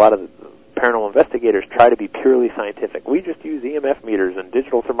 I know a lot of paranormal investigators try to be purely scientific. We just use EMF meters and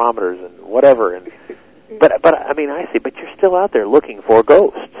digital thermometers and whatever. But I mean, I see. But you're still out there looking for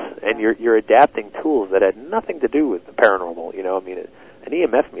ghosts, and you're adapting tools that had nothing to do with the paranormal. I mean, an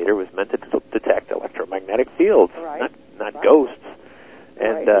EMF meter was meant to detect electromagnetic fields, not ghosts.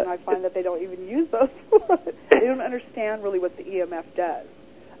 And, and I find that they don't even use those. They don't understand really what the EMF does.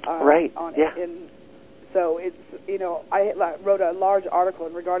 On yeah. it. So it's, I wrote a large article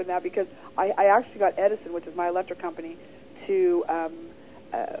regarding that because I actually got Edison, which is my electric company, to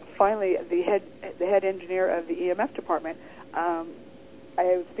finally the head engineer of the EMF department. I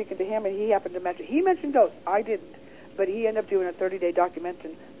was speaking to him, and he happened to mention ghosts. I didn't, but he ended up doing a 30-day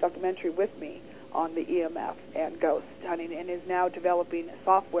documentary with me on the EMF and ghost hunting, and is now developing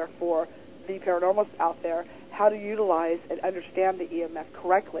software for the paranormalists out there how to utilize and understand the EMF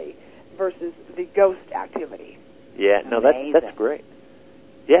correctly versus the ghost activity. Yeah, no, that's great.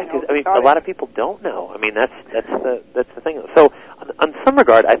 Yeah, because I mean, a lot of people don't know. I mean, that's the thing. So, on some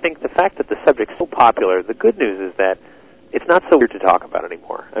regard, I think the fact that the subject's so popular, the good news is that it's not so weird to talk about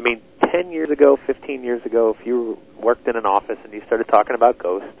anymore. I mean, 10 years ago, 15 years ago, if you worked in an office and you started talking about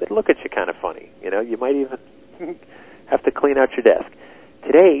ghosts, they'd look at you kind of funny. You might even have to clean out your desk.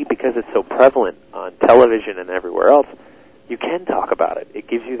 Today, because it's so prevalent on television and everywhere else, you can talk about it. It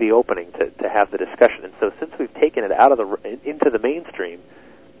gives you the opening to have the discussion. And so since we've taken it out of into the mainstream,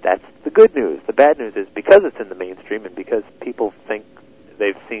 that's the good news. The bad news is because it's in the mainstream and because people think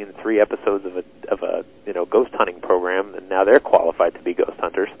they've seen 3 episodes of a ghost hunting program and now they're qualified to be ghost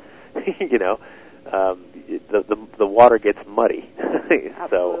hunters, the water gets muddy.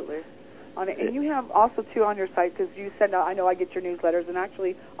 Absolutely. And you have also, too, on your site, because you send out, I know I get your newsletters, and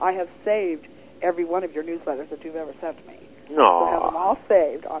actually I have saved every one of your newsletters that you've ever sent me. Aww. So I have them all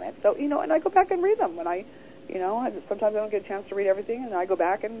saved on it. So, and I go back and read them when sometimes I don't get a chance to read everything, and I go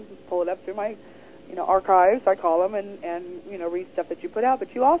back and pull it up through my, archives, I call them, and read stuff that you put out.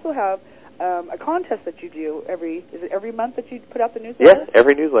 But you also have a contest that you do every month that you put out the newsletter? Yes,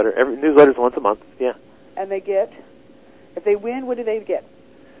 every newsletter. Every newsletter's once a month, yeah. And they get, if they win, what do they get?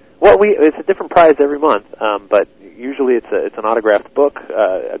 Well, it's a different prize every month, but usually it's an autographed book,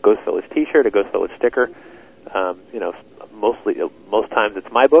 a Ghost Village T-shirt, a Ghost Village sticker. Most times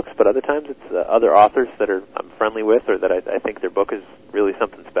it's my books, but other times it's other authors that I'm friendly with, or that I think their book is really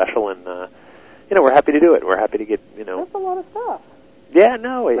something special, and we're happy to do it. We're happy to get That's a lot of stuff. Yeah,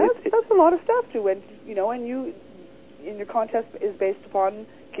 no, that's a lot of stuff too, and and your contest is based upon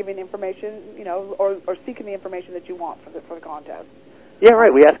giving information, or seeking the information that you want for the contest. Yeah,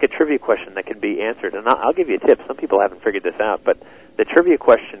 right. We ask a trivia question that can be answered, and I'll give you a tip. Some people haven't figured this out, but the trivia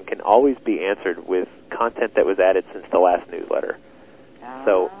question can always be answered with content that was added since the last newsletter.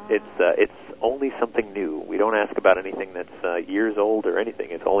 So it's only something new. We don't ask about anything that's years old or anything.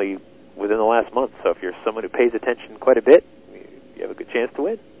 It's only within the last month. So if you're someone who pays attention quite a bit, you have a good chance to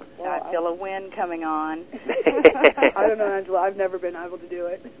win. Well, I feel a win coming on. I don't know, Angela. I've never been able to do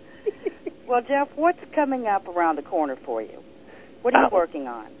it. Well, Jeff, what's coming up around the corner for you? What are you working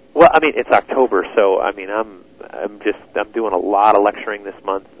on? Well, I mean, it's October, so I mean, I'm doing a lot of lecturing this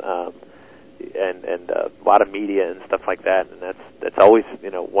month, and a lot of media and stuff like that, and that's always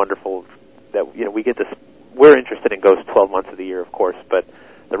wonderful that we get this. We're interested in ghosts 12 months of the year, of course, but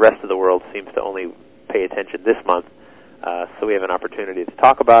the rest of the world seems to only pay attention this month. So we have an opportunity to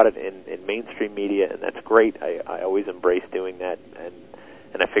talk about it in mainstream media, and that's great. I always embrace doing that, and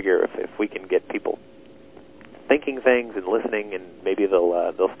I figure if we can get people thinking things and listening, and maybe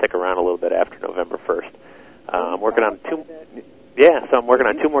they'll stick around a little bit after November 1st. I'm working on two. Yeah, so I'm working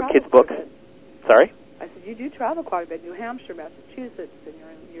on 2 more kids' books. Sorry? I said you do travel quite a bit. New Hampshire, Massachusetts, and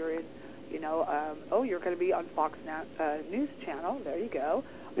you're in you're going to be on Fox News Channel. There you go.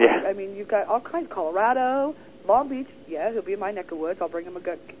 Yeah. I mean, you've got all kinds. Colorado, Long Beach. Yeah, he'll be in my neck of woods. I'll bring him a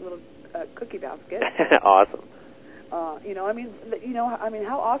little cookie basket. Awesome. I mean,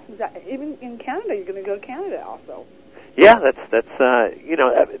 how awesome is that? Even in Canada, you're going to go to Canada also. Yeah, that's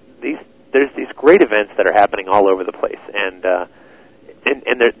there's these great events that are happening all over the place, and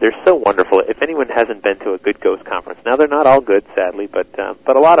they're so wonderful. If anyone hasn't been to a good ghost conference, now they're not all good, sadly, but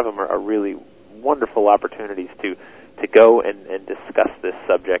a lot of them are really wonderful opportunities to go and discuss this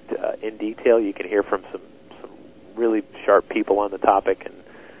subject in detail. You can hear from some really sharp people on the topic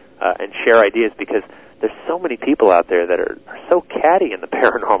and share ideas, because there's so many people out there that are so catty in the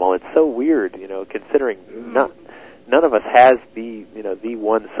paranormal. It's so weird, considering none of us has the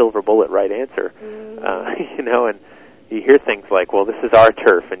one silver bullet right answer, and you hear things like, well, this is our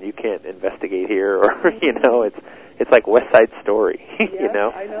turf and you can't investigate here, or it's like West Side Story. Yes,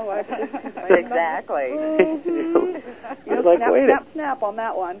 I know. Exactly. You're like, snap on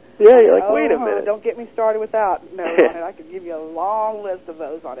that one. Yeah, you're like, wait a minute. Don't get me started with that. No, I could give you a long list of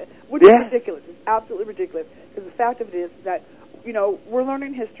those on it, which is ridiculous. It's absolutely ridiculous, because the fact of it is that we're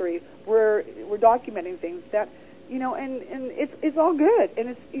learning history, we're documenting things that and it's all good, and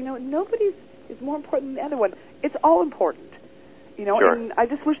it's nobody's is more important than the other one. It's all important, Sure. And I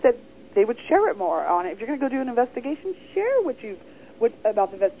just wish that they would share it more on it. If you're going to go do an investigation, share what about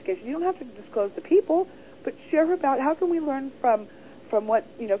the investigation. You don't have to disclose the people, but share about how can we learn from what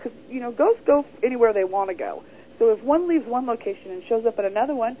because ghosts go anywhere they want to go. So if one leaves one location and shows up at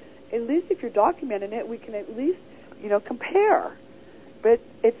another one, at least if you're documenting it, we can at least compare. But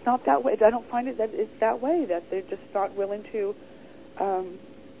it's not that way. I don't find it that it's that way, that they're just not willing to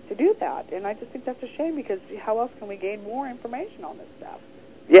do that. And I just think that's a shame, because how else can we gain more information on this stuff?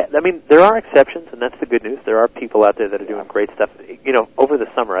 Yeah, I mean, there are exceptions, and that's the good news. There are people out there that are doing great stuff. Over the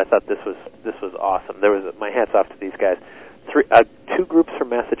summer, I thought this was awesome. There was my hats off to these guys. Two groups from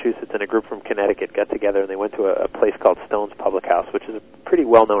Massachusetts and a group from Connecticut got together, and they went to a place called Stone's Public House, which is a pretty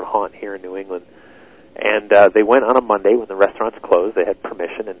well-known haunt here in New England. And they went on a Monday when the restaurants closed. They had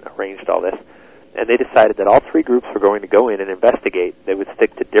permission and arranged all this. And they decided that all three groups were going to go in and investigate. They would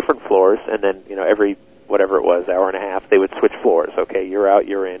stick to different floors, and then, every, whatever it was, hour and a half, they would switch floors. Okay, you're out,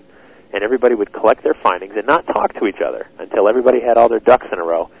 you're in. And everybody would collect their findings and not talk to each other until everybody had all their ducks in a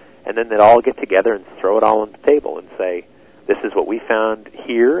row. And then they'd all get together and throw it all on the table and say, this is what we found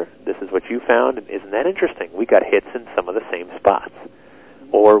here, this is what you found, and isn't that interesting? We got hits in some of the same spots.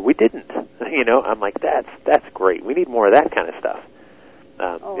 Or we didn't. I'm like, that's great. We need more of that kind of stuff.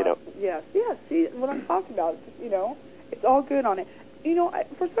 Yes. See what I'm talking about. It's all good on it.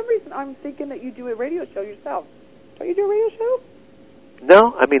 For some reason, I'm thinking that you do a radio show yourself. Don't you do a radio show?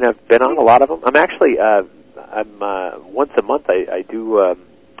 No, I mean, I've been on a lot of them. I'm actually, once a month I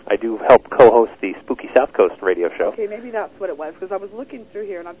do help co-host the Spooky South Coast radio show. Okay, maybe that's what it was, because I was looking through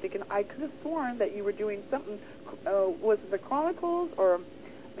here and I'm thinking I could have sworn that you were doing something. Was it the Chronicles, or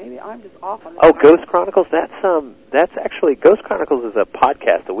maybe I'm just off on this? Oh, Ghost Chronicles. That's actually Ghost Chronicles is a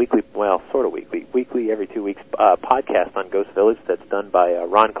podcast, a weekly, sort of weekly every 2 weeks podcast on Ghost Village that's done by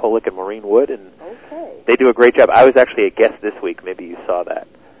Ron Kolick and Maureen Wood, and they do a great job. I was actually a guest this week. Maybe you saw that.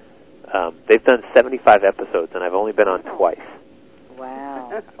 They've done 75 episodes, and I've only been on twice.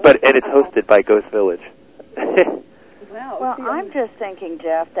 Wow. And it's hosted by Ghost Village. Wow. Well, I'm just thinking,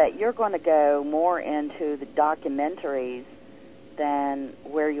 Jeff, that you're going to go more into the documentaries than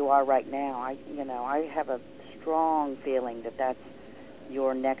where you are right now. I have a strong feeling that that's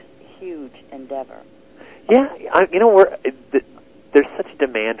your next huge endeavor. Yeah, there's such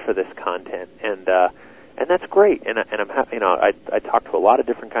demand for this content, and that's great. And I'm happy. I talk to a lot of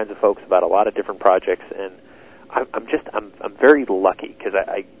different kinds of folks about a lot of different projects, and I'm very lucky, because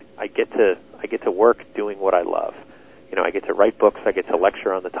I get to work doing what I love. I get to write books, I get to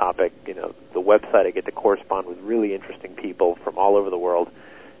lecture on the topic, the website, I get to correspond with really interesting people from all over the world,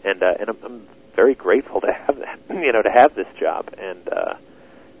 and I'm very grateful to have that, to have this job, and,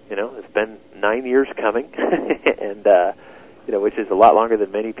 it's been 9 years coming, and, which is a lot longer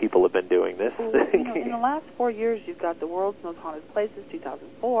than many people have been doing this. In the last 4 years, you've got The World's Most Haunted Places,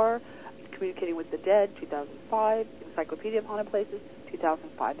 2004, Communicating with the Dead, 2005, Encyclopedia of Haunted Places,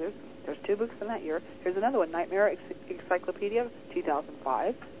 2005. There's 2 books in that year. Here's another one, Nightmare Encyclopedia,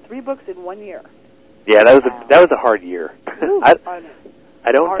 2005. 3 books in 1 year. Yeah, that was a hard year. I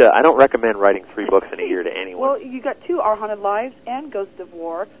don't recommend writing 3 books in a year to anyone. Well, you got 2, Our Haunted Lives and Ghosts of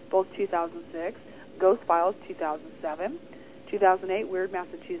War, both 2006. Ghost Files, 2007. 2008, Weird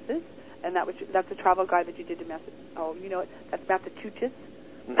Massachusetts, and that's a travel guide that you did to Massachusetts. Oh, you know what? That's Massachusetts.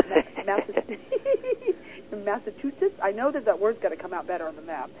 Massachusetts. I know that word's got to come out better on the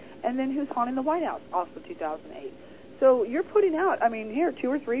map. And then Who's Haunting the White House, also 2008. So you're putting out, here, 2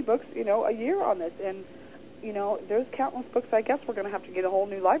 or 3 books, a year on this. And there's countless books. I guess we're going to have to get a whole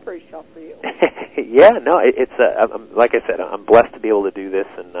new library shelf for you. Yeah, no, it's like I said, I'm blessed to be able to do this,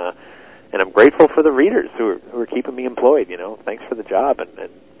 and I'm grateful for the readers who are keeping me employed. Thanks for the job, and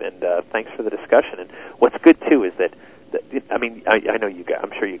thanks for the discussion. And what's good too is that I know you guys.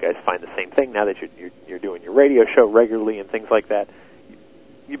 I'm sure you guys find the same thing now that you're doing your radio show regularly and things like that.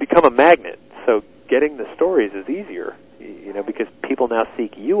 You become a magnet, so getting the stories is easier. Because people now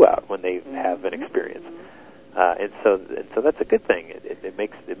seek you out when they have an experience, and so that's a good thing. It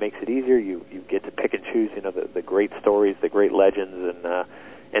makes it easier. You get to pick and choose, the great stories, the great legends, and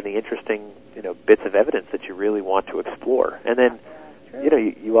the interesting, bits of evidence that you really want to explore. And then,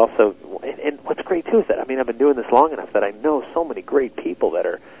 you also, and what's great too is that I've been doing this long enough that I know so many great people that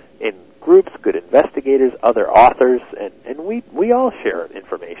are in groups, good investigators, other authors, and we all share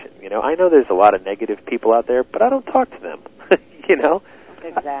information. I know there's a lot of negative people out there, but I don't talk to them.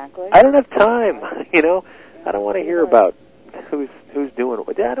 Exactly. I don't have time. I don't want to hear about who's doing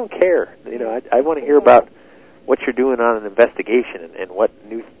it. I don't care. I want to hear about what you're doing on an investigation and what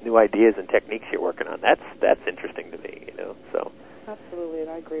new ideas and techniques you're working on. That's interesting to me. So. Absolutely, and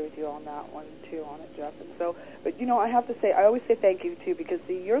I agree with you on that one too, on it, Jeff. And so, but I have to say, I always say thank you too, because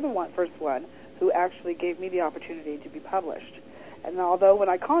you're the first one who actually gave me the opportunity to be published. And although when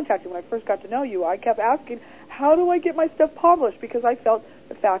I first got to know you, I kept asking, how do I get my stuff published? Because I felt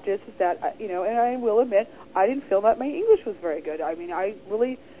the fact is that, and I will admit, I didn't feel that my English was very good. I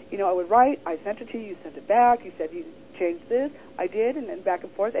really, I would write, I sent it to you, you sent it back, you said you changed this, I did, and then back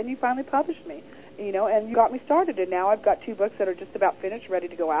and forth, and you finally published me. And you got me started, and now I've got 2 books that are just about finished, ready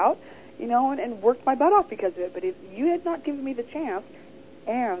to go out, and worked my butt off because of it. But if you had not given me the chance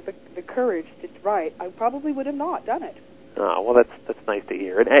and the courage to write, I probably would have not done it. Oh, well, that's nice to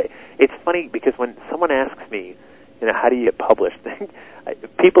hear. And it's funny because when someone asks me, how do you get published,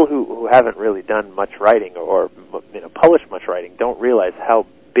 people who haven't really done much writing or published much writing don't realize how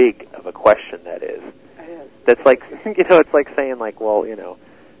big of a question that is. It is. That's like, it's like saying, well,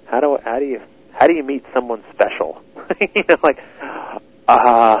 how do you meet someone special?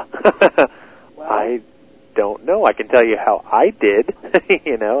 I don't know. I can tell you how I did.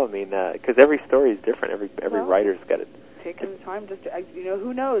 Because every story is different. Every writer's got it. Taking the time just to,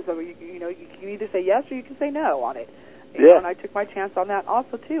 who knows? You can either say yes or you can say no on it. And I took my chance on that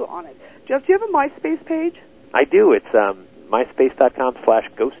also too on it. Jeff, do you have a MySpace page? I do. It's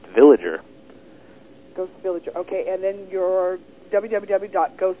myspace.com/ghostvillager. Ghost Villager. Okay, and then your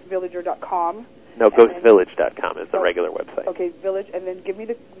www.ghostvillager.com. No, ghostvillage.com is the regular website. Okay, Village, and then give me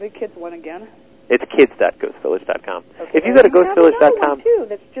the kids one again. It's kids.ghostvillage.com. Okay. If you go to ghostvillage.com, too,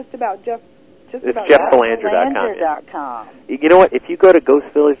 that's just about Jeff. It's JeffBelanger.com. Yeah. You know what? If you go to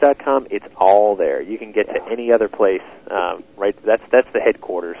ghostvillage.com, it's all there. You can get to any other place. Right? That's the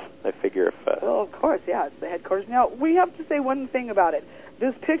headquarters. I figure if. Well, of course, yeah, it's the headquarters. Now we have to say one thing about it.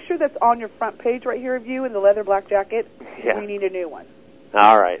 This picture that's on your front page right here of you in the leather black jacket. Yeah. We need a new one.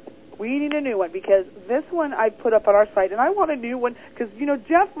 All right. We need a new one because this one I put up on our site, and I want a new one because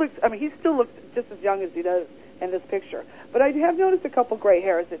Jeff looks. He still looks just as young as he does in this picture. But I have noticed a couple gray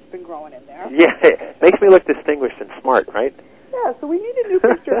hairs that's been growing in there. Yeah, it makes me look distinguished and smart, right? Yeah, so we need a new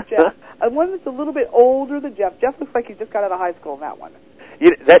picture of Jeff. One that's a little bit older than Jeff. Jeff looks like he just got out of high school in that one.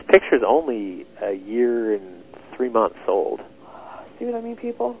 That picture's only a year and 3 months old. See what I mean,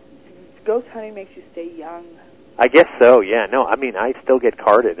 people? Ghost hunting makes you stay young. I guess so, yeah. No, I still get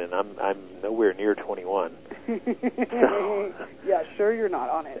carded, and I'm nowhere near 21. So. Yeah, sure you're not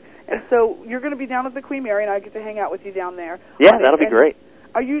on it. And so you're going to be down at the Queen Mary, and I get to hang out with you down there. Yeah, that'll be great.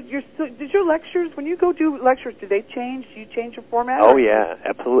 Did your lectures, when you go do lectures, do they change? Do you change your format? Oh, yeah,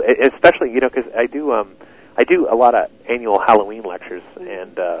 absolutely. Especially, because I do a lot of annual Halloween lectures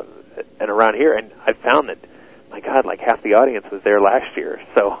and around here, and I found that, my God, like half the audience was there last year,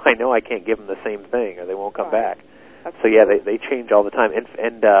 so I know I can't give them the same thing or they won't come back. So yeah, they change all the time.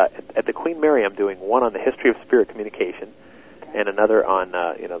 And at the Queen Mary, I'm doing one on the history of spirit communication, and another on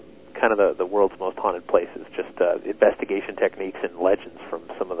kind of the world's most haunted places, just investigation techniques and legends from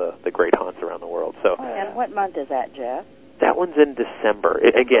some of the great haunts around the world. So. And what month is that, Jeff? That one's in December.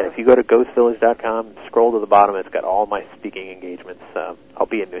 Again, if you go to ghostvillage.com, scroll to the bottom, it's got all my speaking engagements. I'll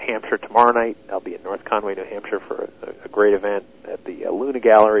be in New Hampshire tomorrow night. I'll be in North Conway, New Hampshire for a great event at the Luna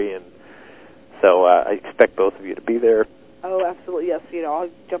Gallery, and so I expect both of you to be there. Oh, absolutely, yes. I'll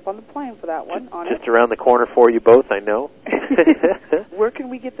jump on the plane for that one. Just around the corner for you both, I know. Where can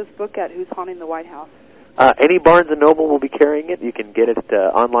we get this book at, Who's Haunting the White House? Any Barnes & Noble will be carrying it. You can get it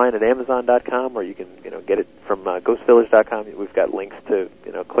online at Amazon.com, or you can get it from GhostVillage.com. We've got links to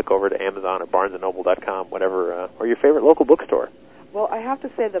click over to Amazon or BarnesandNoble.com, whatever, or your favorite local bookstore. Well, I have to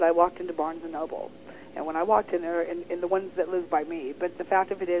say that I walked into Barnes & Noble, And when I walked in there, in the ones that live by me, but the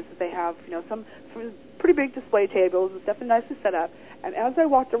fact of it is that they have, some pretty big display tables and stuff, and nicely set up. And as I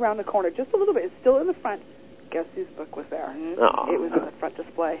walked around the corner, just a little bit, it's still in the front. Guess whose book was there? Oh. It was in the front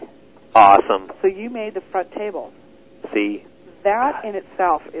display. Awesome. So you made the front table. See, that in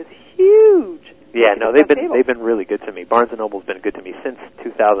itself is huge. Yeah, no, they've been really good to me. Barnes and Noble's been good to me since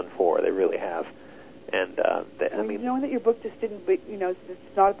 2004. They really have. And I mean, knowing that your book just didn't,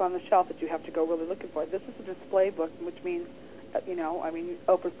 it's not up on the shelf that you have to go really looking for. This is a display book, which means,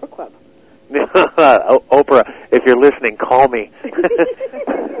 Oprah's book club. Oprah, if you're listening, call me.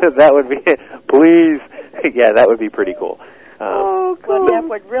 That would be, please. Yeah, that would be pretty cool. Cool. Well, Jeff,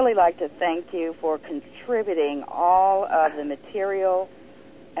 would really like to thank you for contributing all of the material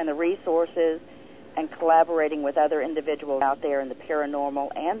and the resources and collaborating with other individuals out there in the paranormal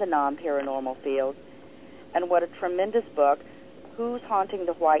and the non-paranormal fields. And what a tremendous book, Who's Haunting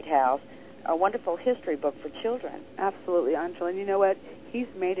the White House, a wonderful history book for children. Absolutely, Angela. And you know what? He's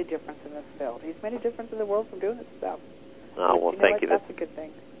made a difference in this field. He's made a difference in the world from doing this stuff. Oh, well, thank you. That's a good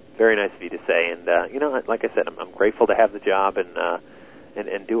thing. Very nice of you to say. And, like I said, I'm grateful to have the job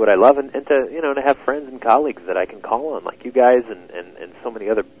and do what I love and to, to have friends and colleagues that I can call on, like you guys and so many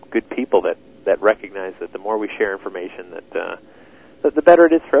other good people that recognize that the more we share information, that the better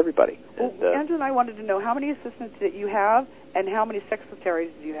it is for everybody. Well, Andrew and I wanted to know how many assistants that you have and how many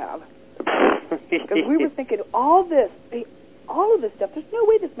secretaries do you have? Because we were thinking all of this stuff, there's no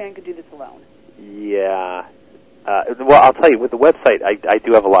way this man could do this alone. Yeah. Well, I'll tell you, with the website, I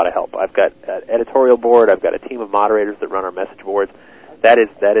do have a lot of help. I've got an editorial board. I've got a team of moderators that run our message boards. That is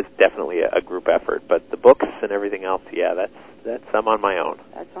definitely a group effort. But the books and everything else, yeah, that's I'm on my own.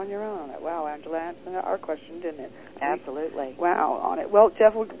 That's on your own. Wow, Angela answered our question, didn't it? Absolutely. Wow, on it. Well,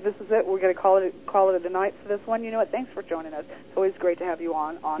 Jeff, this is it. We're going to call it a night for this one. You know what? Thanks for joining us. It's always great to have you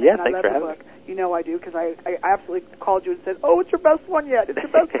on. Yeah, and thanks I love for the having book. me. You know I do, because I absolutely called you and said, "Oh, it's your best one yet. It's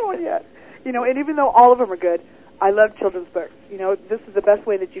your best one yet." And even though all of them are good, I love children's books. This is the best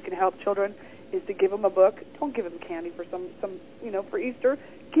way that you can help children is to give them a book. Don't give them candy for some for Easter.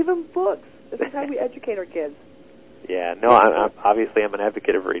 Give them books. This is how we educate our kids. Yeah, no, I'm an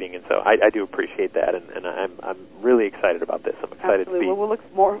advocate of reading, and so I do appreciate that, and I'm really excited about this. I'm excited Absolutely. to be. Well, we'll look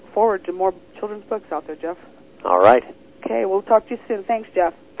forward to more children's books out there, Jeff. All right. Okay, we'll talk to you soon. Thanks,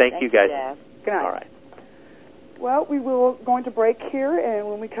 Jeff. Thank you, guys. Jeff. Good night. All right. Well, we will going to break here, and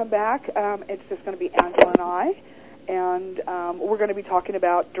when we come back, it's just going to be Angela and I, and we're going to be talking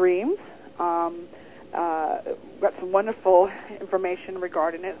about dreams. We've got some wonderful information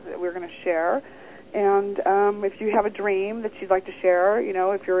regarding it that we're going to share. And if you have a dream that you'd like to share,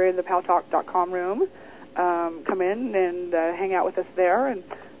 if you're in the paltalk.com room, come in and hang out with us there and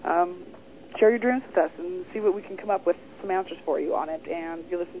share your dreams with us and see what we can come up with some answers for you on it. And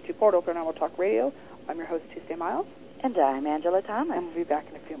you listen to Portal Paranormal Talk Radio. I'm your host, Tuesday Miles. And I'm Angela Thomas. And we'll be back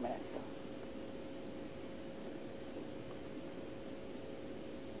in a few minutes.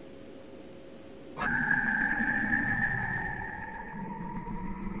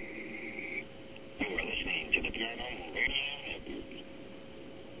 You're listening to the Paranormal Radio Network.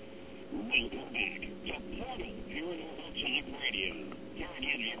 Welcome back to Portal Paranormal Talk Radio. Here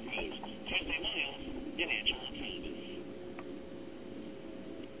again, your hosts, Tuesday Miles and Angela Thomas.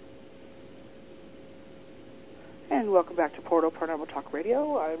 And welcome back to Portal Paranormal Talk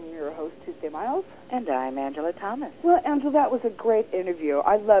Radio. I'm your host, Tuesday Miles. And I'm Angela Thomas. Well, Angela, that was a great interview.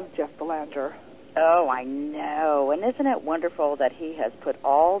 I love Jeff Belanger. Oh, I know. And isn't it wonderful that he has put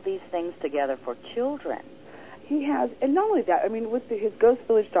all these things together for children? He has, and not only that, with his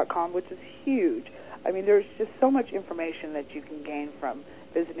ghostvillage.com, which is huge. There's just so much information that you can gain from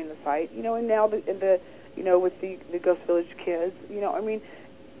visiting the site. And now with the Ghost Village kids,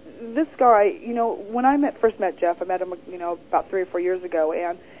 this guy, when I first met Jeff, I met him, about 3 or 4 years ago,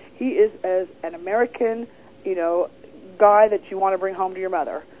 and he is as an American, guy that you want to bring home to your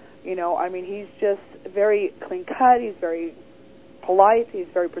mother. He's just very clean cut. He's very polite. He's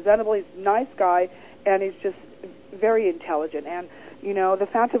very presentable. He's a nice guy, and he's just very intelligent. And the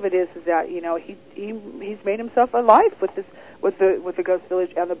fact of it is that he's made himself a life with the Ghost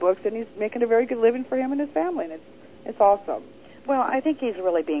Village and the books, and he's making a very good living for him and his family, and it's awesome. Well, I think he's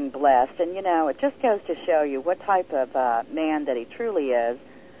really being blessed, and it just goes to show you what type of man that he truly is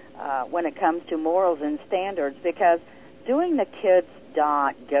when it comes to morals and standards. Because doing the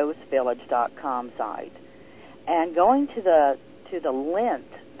kids.ghostvillage.com site and going to the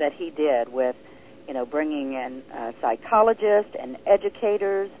length that he did with, bringing in psychologists and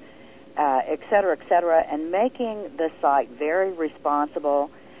educators, et cetera, and making the site very responsible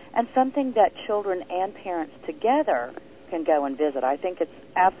and something that children and parents together can go and visit. I think it's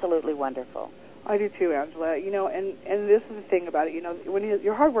absolutely wonderful. I do too, Angela. And this is the thing about it. When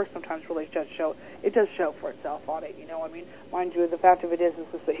your hard work sometimes really does show. It does show for itself on it. I mean, mind you, the fact of it is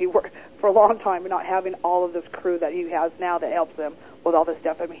that he worked for a long time and not having all of this crew that he has now that helps him with all this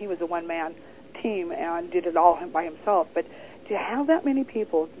stuff. I mean, he was a one-man team and did it all by himself. But to have that many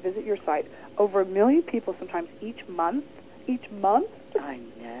people visit your site, over 1 million people sometimes each month. I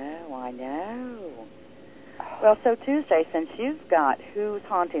know. Well, so Tuesday, since you've got Who's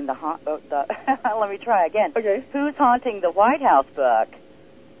Haunting the let me try again. Okay. Who's Haunting the White House book?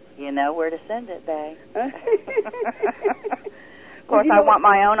 You know where to send it, babe. Of course, I want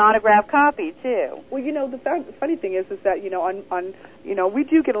my own autographed copy too. Well, the funny thing is that we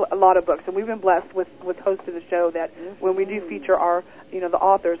do get a lot of books, and we've been blessed with hosting the show that when we do feature our the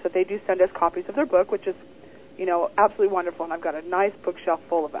authors, that they do send us copies of their book, which is absolutely wonderful, and I've got a nice bookshelf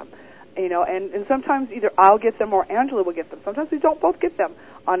full of them. And sometimes either I'll get them or Angela will get them. Sometimes we don't both get them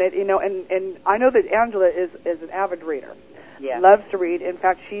on it, and I know that Angela is an avid reader. Yeah. Loves to read. In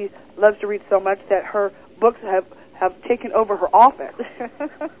fact, she loves to read so much that her books have taken over her office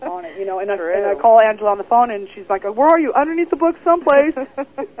on it, and I call Angela on the phone and she's like, where are you? Underneath the book someplace.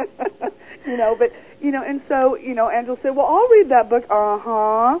 And so, Angela said, well, I'll read that book.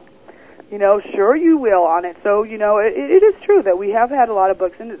 Uh-huh. Sure you will on it. So, it is true that we have had a lot of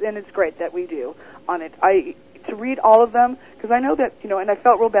books, and it's great that we do on it. To read all of them, because I know that, and I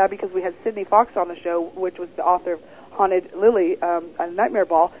felt real bad because we had Sydney Fox on the show, which was the author of Haunted Lily, a Nightmare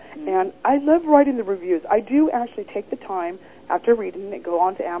Ball, and I love writing the reviews. I do actually take the time after reading it, go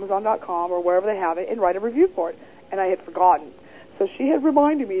on to Amazon.com or wherever they have it, and write a review for it, and I had forgotten. So she had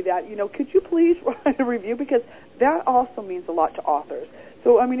reminded me that, could you please write a review, because that also means a lot to authors.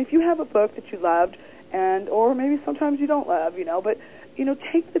 So, I mean, if you have a book that you loved, or maybe sometimes you don't love, but,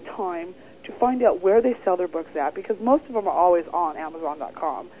 take the time to find out where they sell their books at, because most of them are always on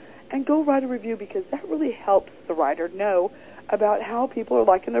Amazon.com, and go write a review, because that really helps the writer know about how people are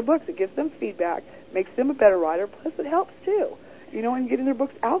liking their books. It gives them feedback, makes them a better writer, plus it helps too, in getting their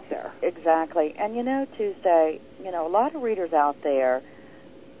books out there. Exactly. And Tuesday, a lot of readers out there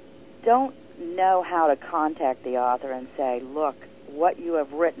don't know how to contact the author and say, look, what you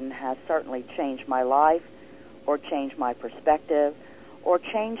have written has certainly changed my life, or changed my perspective, or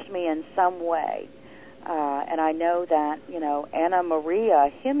changed me in some way. And I know that, Anna Maria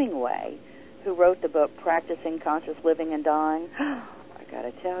Hemingway, who wrote the book Practicing Conscious Living and Dying, I got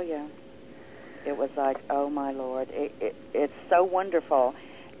to tell you, it was like, oh, my Lord, it's so wonderful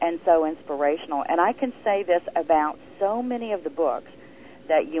and so inspirational. And I can say this about so many of the books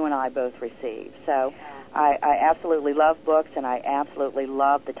that you and I both received. So I absolutely love books, and I absolutely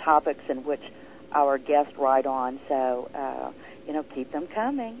love the topics in which our guests write on. So, keep them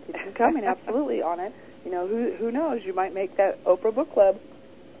coming. Keep them coming, absolutely, on it. Who knows? You might make that Oprah Book Club.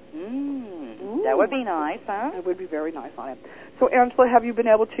 That would be nice, huh? It would be very nice on it. So, Angela, have you been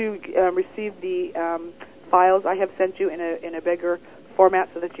able to receive the files I have sent you in a bigger format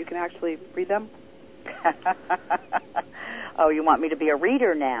so that you can actually read them? Oh, you want me to be a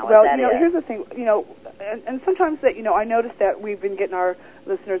reader now? Well, here's the thing, and sometimes that, I notice that we've been getting our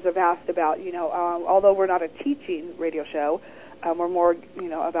listeners have asked about, although we're not a teaching radio show, we're more,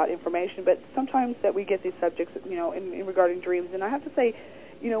 about information, but sometimes that we get these subjects, in regarding dreams, and I have to say,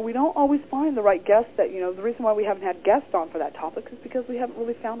 we don't always find the right guest that, the reason why we haven't had guests on for that topic is because we haven't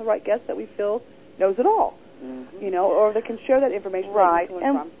really found the right guest that we feel knows it all, or that can share that information right. that you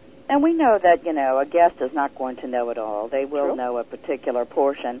can learn from. And we know that, a guest is not going to know it all. They will know a particular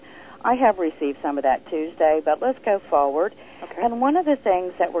portion. I have received some of that Tuesday, but let's go forward. Okay. And one of the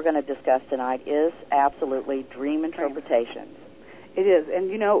things that we're going to discuss tonight is absolutely dream interpretations. It is.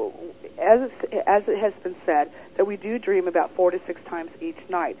 And, as it has been said, that we do dream about 4 to 6 times each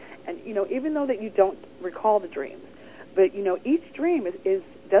night. And, even though that you don't recall the dreams, but, each dream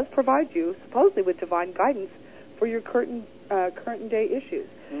does provide you, supposedly, with divine guidance for your current day issues.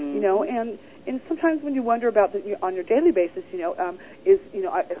 And sometimes when you wonder about on your daily basis,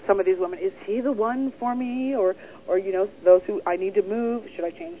 some of these women, is he the one for me, or those who I need to move? Should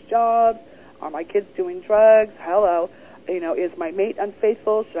I change jobs? Are my kids doing drugs? Hello, is my mate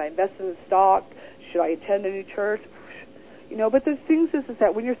unfaithful? Should I invest in the stock? Should I attend a new church? But the thing is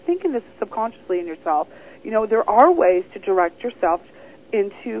that when you're thinking this subconsciously in yourself, there are ways to direct yourself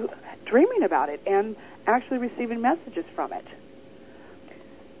into dreaming about it and actually receiving messages from it.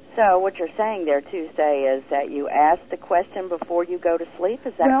 So what you're saying there, Tuesday, is that you ask the question before you go to sleep?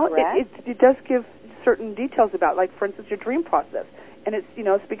 Is that correct? Well, it does give certain details about, like, for instance, your dream process. And it's,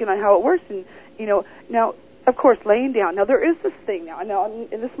 speaking on how it works. And, now, of course, laying down. Now, there is this thing now, and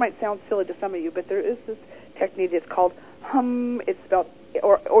this might sound silly to some of you, but there is this technique. It's called hum. It's spelled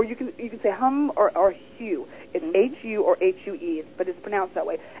or you can say hum or hue. It's H-U or H-U-E, but it's pronounced that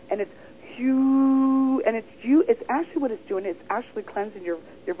way. And it's hue, and it's you. It's actually what it's doing. It's actually cleansing your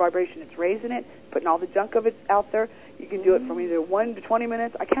vibration. It's raising it, putting all the junk of it out there. You can do it from either 1 to 20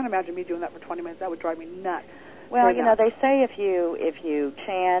 minutes. I can't imagine me doing that for 20 minutes. That would drive me nuts. Well, they say if you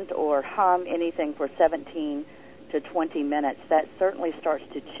chant or hum anything for 17 to 20 minutes, that certainly starts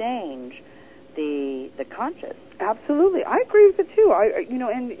to change the conscious. Absolutely, I agree with it too.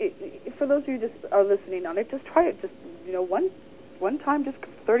 For those of you who just are listening on it, just try it. Just one time, just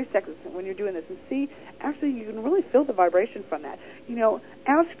 30 seconds when you're doing this, and see. Actually, you can really feel the vibration from that.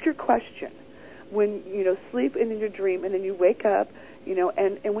 Ask your question when sleep and in your dream, and then you wake up.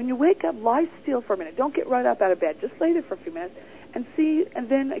 And when you wake up, lie still for a minute. Don't get right up out of bed. Just lay there for a few minutes and see. And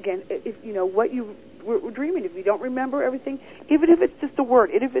then again, if what you were dreaming, if you don't remember everything, even if it's just a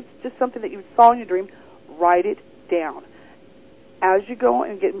word, even if it's just something that you saw in your dream, write it down. As you go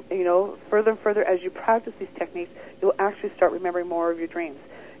and get further and further, as you practice these techniques, you'll actually start remembering more of your dreams.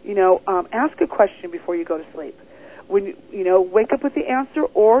 Ask a question before you go to sleep. When wake up with the answer,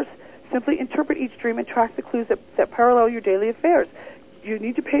 or simply interpret each dream and track the clues that parallel your daily affairs. You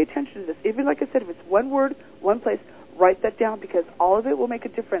need to pay attention to this. Even like I said, if it's one word, one place, write that down, because all of it will make a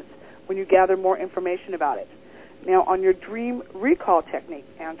difference when you gather more information about it. Now, on your dream recall technique,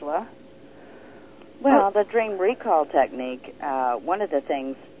 Angela. Well, the dream recall technique, one of the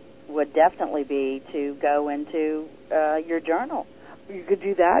things would definitely be to go into your journal. You could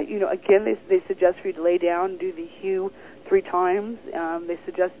do that. Again, they suggest for you to lay down and do the hue 3 times. They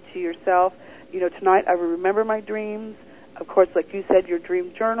suggest to yourself, tonight I will remember my dreams. Of course, like you said, your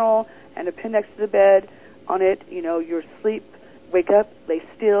dream journal and a pen next to the bed. On it, your sleep, wake up, lay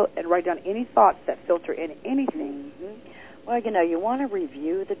still, and write down any thoughts that filter in anything. Well, you want to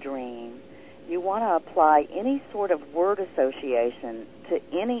review the dream. You want to apply any sort of word association to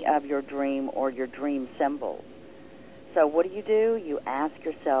any of your dream or your dream symbols. So what do? You ask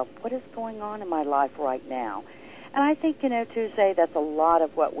yourself, what is going on in my life right now? And I think, Tuesday, that's a lot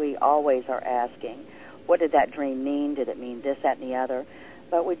of what we always are asking. What did that dream mean? Did it mean this, that, and the other?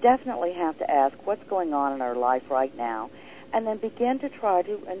 But we definitely have to ask what's going on in our life right now, and then begin to try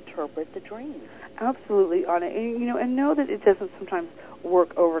to interpret the dream. Absolutely, Anna. And know that it doesn't sometimes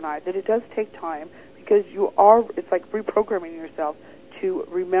work overnight, that it does take time, because it's like reprogramming yourself to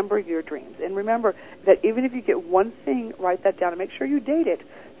remember your dreams. And remember that even if you get one thing, write that down and make sure you date it,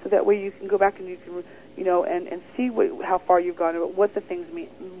 so that way you can go back and you can, and see how far you've gone and what the things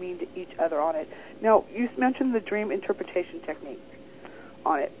mean to each other on it. Now, you mentioned the dream interpretation technique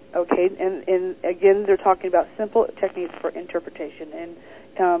on it, okay? And again, they're talking about simple techniques for interpretation.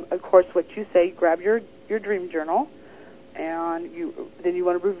 And of course, what you say, grab your dream journal, and then you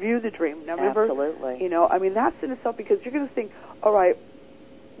want to review the dream. Now, remember, absolutely. That's in itself, because you're going to think, all right,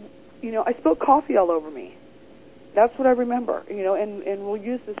 I spilled coffee all over me. That's what I remember, and we'll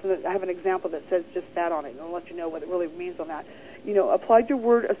use this. I have an example that says just that on it, and I'll let you know what it really means on that. Apply your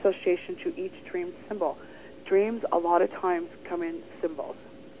word association to each dream symbol. Dreams, a lot of times, come in symbols.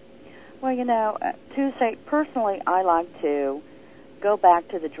 Well, Tuesday, personally, I like to go back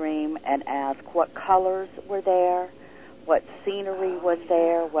to the dream and ask what colors were there, what scenery was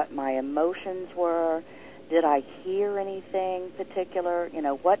there, what my emotions were. Did I hear anything particular?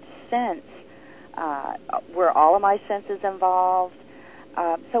 What sense? Were all of my senses involved?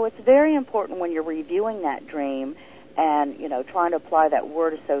 So it's very important when you're reviewing that dream and, trying to apply that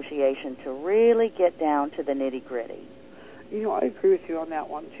word association to really get down to the nitty-gritty. I agree with you on that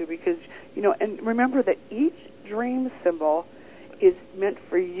one, too, because, and remember that each dream symbol is meant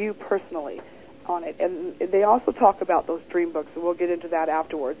for you personally on it. And they also talk about those dream books, and we'll get into that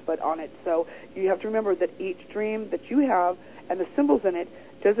afterwards, but on it. So you have to remember that each dream that you have and the symbols in it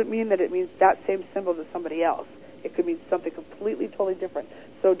doesn't mean that it means that same symbol to somebody else. It could mean something completely, totally different.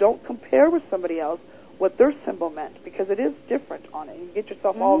 So don't compare with somebody else what their symbol meant, because it is different on it. You get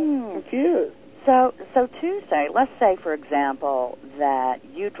yourself all confused. So Tuesday, let's say, for example, that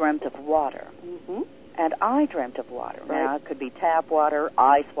you dreamt of water, and I dreamt of water. Right. Now, it could be tap water,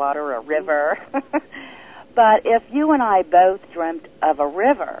 ice water, a river. But if you and I both dreamt of a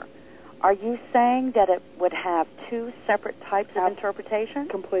river, are you saying that it would have 2 separate types of interpretation?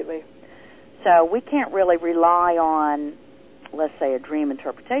 Completely. So we can't really rely on, let's say, a dream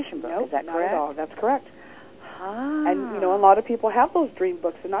interpretation book. Nope, is that not correct? At all. That's correct. Ah. And, a lot of people have those dream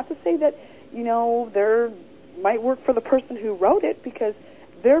books. And not to say that, they might work for the person who wrote it, because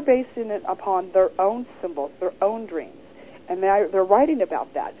they're basing it upon their own symbols, their own dreams. And they're writing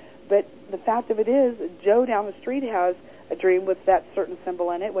about that. But the fact of it is, Joe down the street has a dream with that certain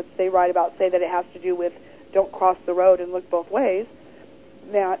symbol in it, which they write about, say that it has to do with don't cross the road and look both ways.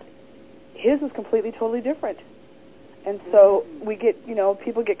 that his is completely, totally different. And so we get,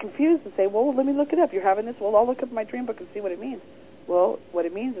 people get confused and say, well, let me look it up. You're having this? Well, I'll look up my dream book and see what it means. Well, what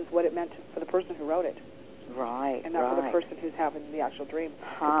it means is what it meant for the person who wrote it. Right, and not for the person who's having the actual dream.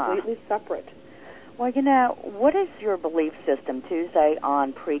 Huh. Completely separate. Well, what is your belief system, Tuesday,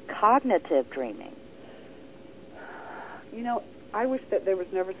 on precognitive dreaming? I wish that there was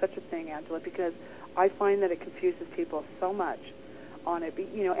never such a thing, Angela, because I find that it confuses people so much on it.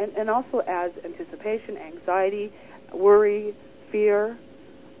 And also adds anticipation, anxiety, worry, fear.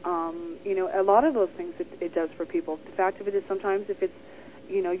 A lot of those things it does for people. The fact of it is sometimes if it's,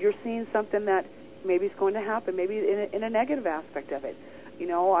 you're seeing something that maybe is going to happen, maybe in a negative aspect of it.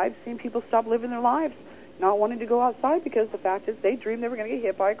 I've seen people stop living their lives, not wanting to go outside because the fact is they dreamed they were going to get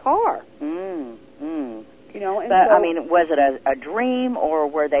hit by a car. Was it a dream, or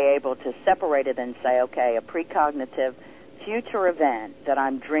were they able to separate it and say, okay, a precognitive future event that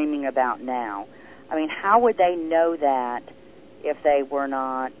I'm dreaming about now? How would they know that if they were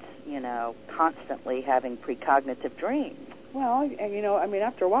not, constantly having precognitive dreams? Well,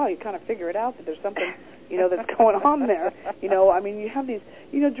 after a while, you kind of figure it out that there's something, that's going on there. You have these,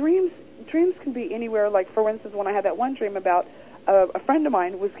 dreams can be anywhere. Like, for instance, when I had that one dream about a friend of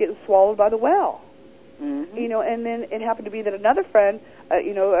mine was getting swallowed by the whale. Mm-hmm. And then it happened to be that another friend,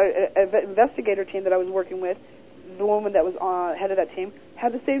 an investigator team that I was working with, the woman that was head of that team,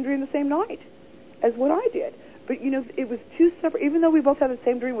 had the same dream the same night as what I did. But, it was two separate, even though we both had the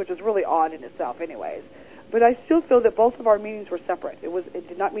same dream, which was really odd in itself anyways. But I still feel that both of our meanings were separate. It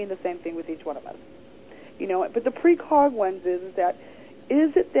did not mean the same thing with each one of us. But the precog ones is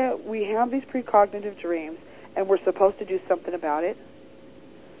it that we have these precognitive dreams and we're supposed to do something about it?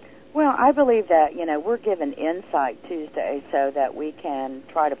 Well, I believe that, we're given insight Tuesday so that we can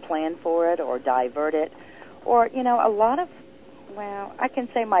try to plan for it or divert it. Or, I can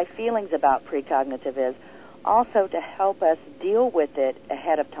say my feelings about precognitive is also to help us deal with it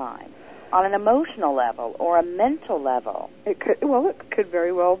ahead of time on an emotional level or a mental level. It could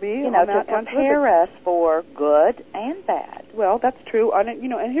very well be. To prepare us for good and bad. Well, that's true.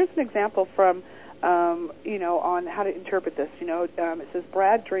 And here's an example from, on how to interpret this. It says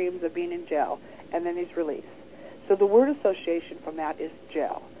Brad dreams of being in jail, and then he's released. So the word association from that is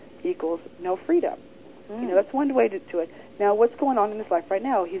jail equals no freedom. That's one way to do it. Now, what's going on in his life right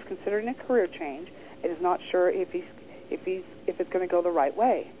now? He's considering a career change and is not sure if it's going to go the right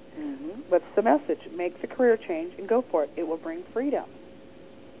way. Mm-hmm. What's the message? Make the career change and go for it. It will bring freedom.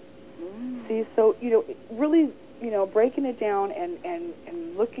 Mm. See, so, really, breaking it down and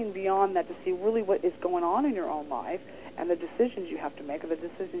looking beyond that to see really what is going on in your own life and the decisions you have to make or the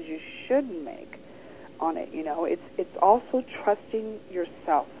decisions you shouldn't make on it. It's also trusting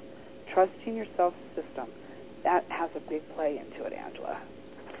yourself, trusting your self-system. That has a big play into it, Angela.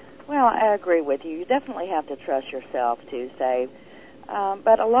 Well, I agree with you. You definitely have to trust yourself to say.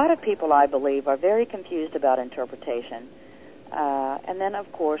 But a lot of people, I believe, are very confused about interpretation. And then,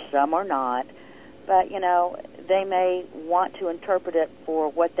 of course, some are not. But, they may want to interpret it for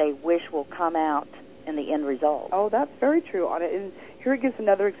what they wish will come out in the end result. Oh, that's very true on it. And here it gives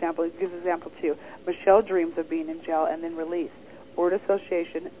another example. It gives example 2. Michelle dreams of being in jail and then released. Word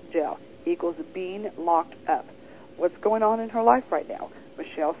association, jail, equals being locked up. What's going on in her life right now?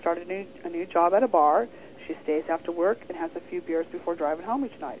 Michelle started a new job at a bar. She stays after work and has a few beers before driving home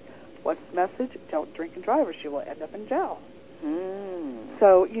each night. What's the message? Don't drink and drive or she will end up in jail. Mm.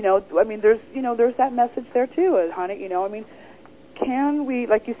 So, there's that message there too, honey. Can we,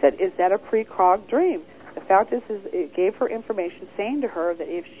 like you said, is that a precog dream? The fact is it gave her information saying to her that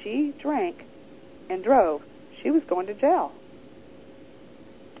if she drank and drove, she was going to jail.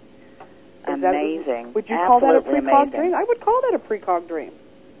 Amazing. Would you call that a precog dream? dream? I would call that a precog dream.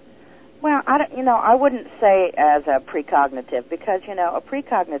 Well, I wouldn't say as a precognitive because, a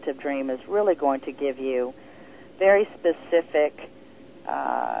precognitive dream is really going to give you very specific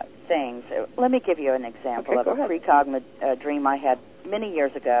things. Let me give you an example of a precognitive dream I had many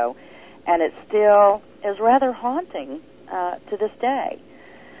years ago, and it still is rather haunting to this day.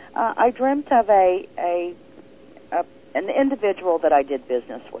 I dreamt of an individual that I did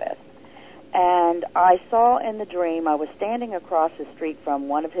business with. And I saw in the dream, I was standing across the street from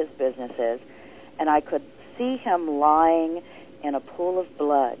one of his businesses, and I could see him lying in a pool of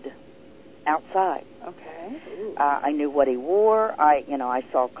blood outside. Okay. I knew what he wore. I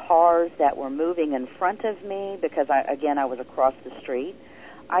saw cars that were moving in front of me because, I was across the street.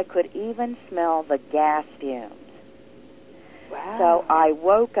 I could even smell the gas fumes. Wow. So I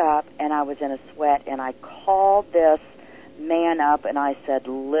woke up, and I was in a sweat, and I called this man up, and I said,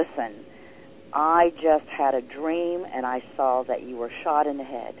 listen, I just had a dream, and I saw that you were shot in the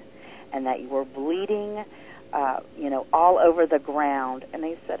head and that you were bleeding, all over the ground. And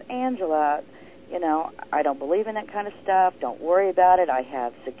he said, Angela, I don't believe in that kind of stuff. Don't worry about it. I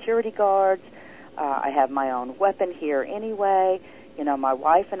have security guards. I have my own weapon here anyway. My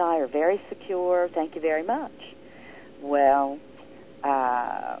wife and I are very secure. Thank you very much. Well,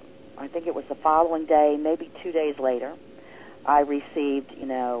 I think it was the following day, maybe 2 days later, I received,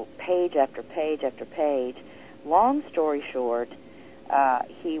 page after page after page. Long story short,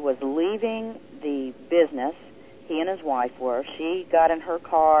 he was leaving the business. He and his wife were. She got in her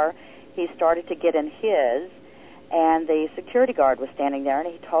car. He started to get in his, and the security guard was standing there,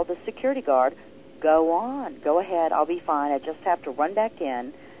 and he told the security guard, go on, go ahead, I'll be fine. I just have to run back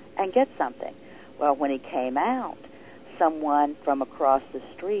in and get something. Well, when he came out, someone from across the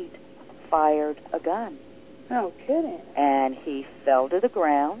street fired a gun. No kidding. And he fell to the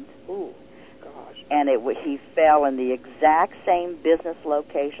ground. Ooh, gosh. And he fell in the exact same business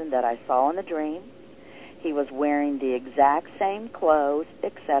location that I saw in the dream. He was wearing the exact same clothes,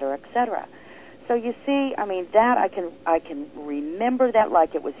 et cetera, et cetera. So you see, that I can remember that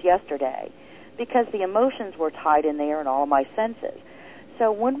like it was yesterday, because the emotions were tied in there and all my senses.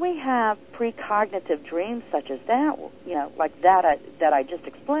 So when we have precognitive dreams such as that, like that I just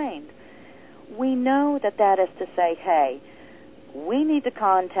explained, we know that is to say, hey, we need to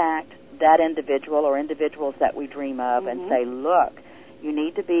contact that individual or individuals that we dream of and say, look, you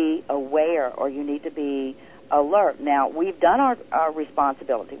need to be aware or you need to be alert. Now, we've done our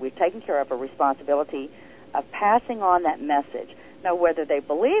responsibility. We've taken care of our responsibility of passing on that message. Now, whether they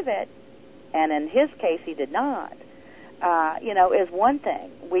believe it, and in his case he did not, is one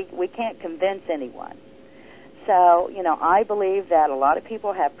thing. We can't convince anyone. So, I believe that a lot of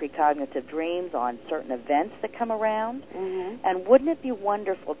people have precognitive dreams on certain events that come around. Mm-hmm. And wouldn't it be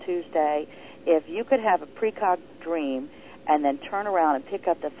wonderful, Tuesday, if you could have a precog dream and then turn around and pick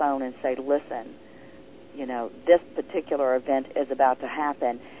up the phone and say, listen, this particular event is about to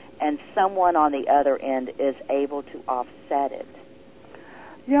happen, and someone on the other end is able to offset it.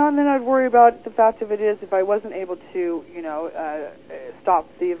 Yeah, and then I'd worry about the fact of it is if I wasn't able to, stop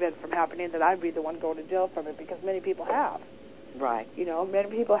the event from happening, that I'd be the one going to jail from it, because many people have. Right. Many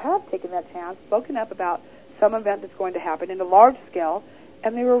people have taken that chance, spoken up about some event that's going to happen in a large scale,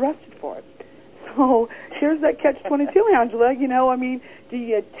 and they were arrested for it. So here's that catch-22, Angela. Do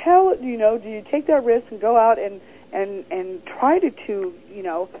you do you take that risk and go out and try to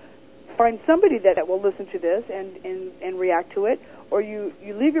find somebody that will listen to this and react to it, or you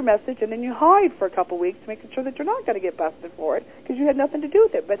leave your message and then you hide for a couple weeks, making sure that you're not going to get busted for it because you had nothing to do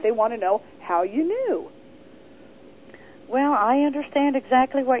with it, but they want to know how you knew. Well, I understand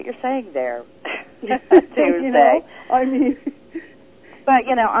exactly what you're saying there, Tuesday. But,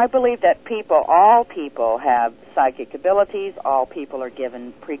 I believe that all people have psychic abilities, all people are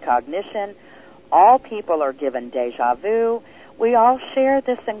given precognition, all people are given deja vu. We all share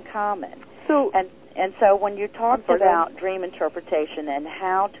this in common. And so when you talked about dream interpretation and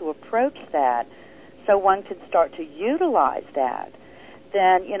how to approach that so one can start to utilize that,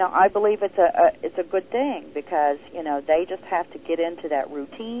 then, I believe it's a good thing, because, they just have to get into that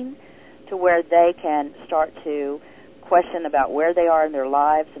routine to where they can start to question about where they are in their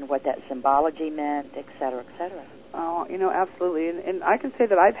lives and what that symbology meant, et cetera, et cetera. Oh, absolutely. And I can say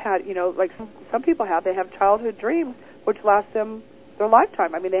that I've had, like some people they have childhood dreams which last them their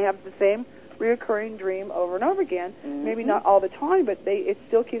lifetime. They have the same reoccurring dream over and over again. Mm-hmm. Maybe not all the time, but it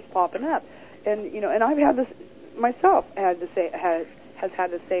still keeps popping up. And, and I've had this myself, has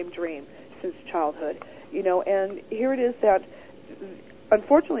had the same dream since childhood. And here it is that,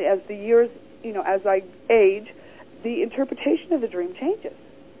 unfortunately, as the years, as I age, the interpretation of the dream changes.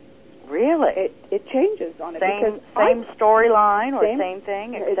 Really? It changes on it. Same storyline or same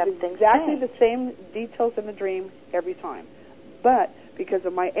thing, except things exactly change. the same details in the dream every time. But because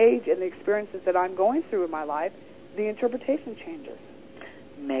of my age and the experiences that I'm going through in my life, the interpretation changes.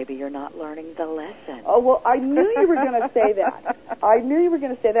 Maybe you're not learning the lesson. Oh, well, I knew you were going to say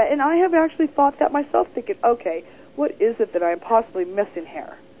that. And I have actually thought that myself, thinking, okay, what is it that I'm possibly missing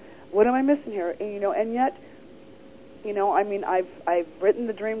here? What am I missing here? And yet, I've written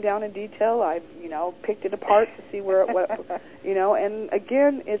the dream down in detail. I've, picked it apart to see where it went, and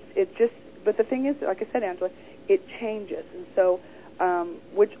again, it just, but the thing is, like I said, Angela, it changes. And so,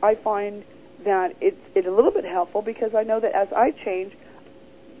 which I find that it's a little bit helpful, because I know that as I change,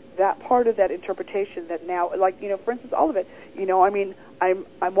 that part of that interpretation that now, like, for instance, all of it,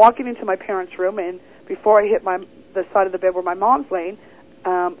 I'm walking into my parents' room, and before I hit the side of the bed where my mom's laying,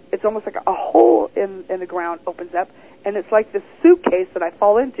 it's almost like a hole in the ground opens up, and it's like this suitcase that I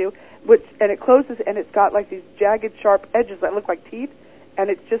fall into, and it closes, and it's got like these jagged, sharp edges that look like teeth, and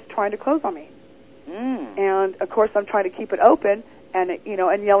it's just trying to close on me. And of course, I'm trying to keep it open, and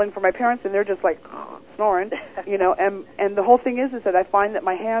and yelling for my parents, and they're just like snoring, and the whole thing is that I find that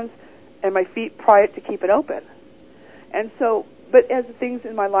my hands and my feet pry it to keep it open, and so. But as things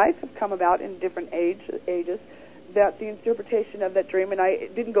in my life have come about in different ages, that the interpretation of that dream, and I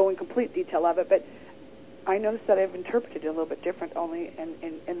didn't go in complete detail of it, but I noticed that I've interpreted it a little bit different only,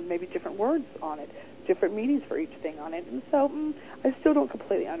 and maybe different words on it, different meanings for each thing on it, and so I still don't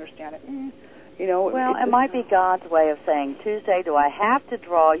completely understand it. Well, it might be God's way of saying, Tuesday, do I have to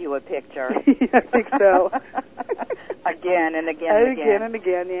draw you a picture? I think so. Again and again.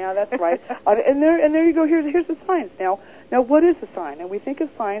 Yeah, that's right. And there you go. Here's the signs. Now, what is a sign? And we think of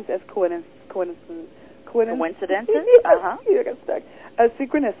signs as coincidences. Uh-huh. You got stuck.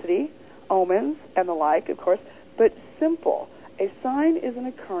 Synchronicity, omens, and the like, of course. But simple. A sign is an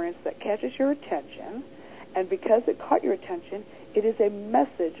occurrence that catches your attention, and because it caught your attention, it is a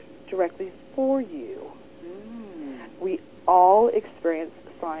message directly for you. We all experience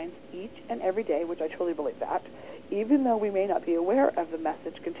signs each and every day, which I truly believe that, even though we may not be aware of the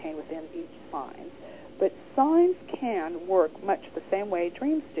message contained within each sign. But signs can work much the same way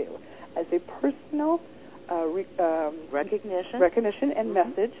dreams do, as a personal recognition and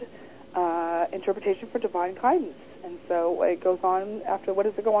message interpretation for divine guidance. And so it goes on after. What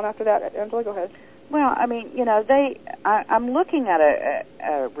does it go on after that? Angela, go ahead. Well, I mean, I'm looking at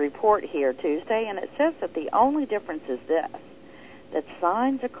a report here, Tuesday, and it says that the only difference is this, that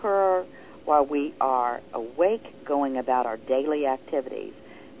signs occur while we are awake going about our daily activities.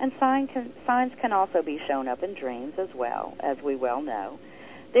 And signs can also be shown up in dreams as well, as we well know.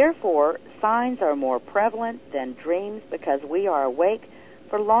 Therefore, signs are more prevalent than dreams because we are awake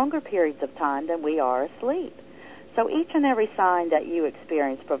for longer periods of time than we are asleep. So each and every sign that you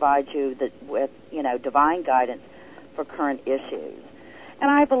experience provides you with divine guidance for current issues. And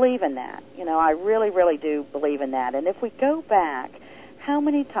I believe in that. I really, really do believe in that. And if we go back, how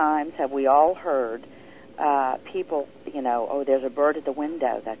many times have we all heard people, oh, there's a bird at the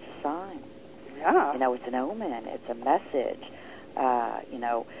window, that's a sign. Yeah. It's an omen, it's a message.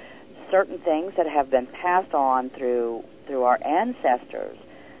 Certain things that have been passed on through our ancestors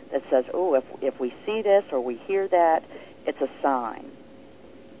that says, oh, if we see this or we hear that, it's a sign.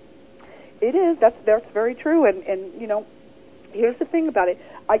 It is. That's very true. And here's the thing about it.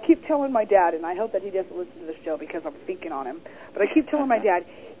 I keep telling my dad, and I hope that he doesn't listen to this show because I'm thinking on him, but I keep telling my dad,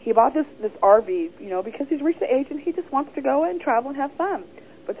 he bought this RV, because he's reached the age and he just wants to go and travel and have fun.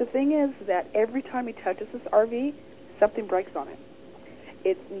 But the thing is that every time he touches this RV, something breaks on it.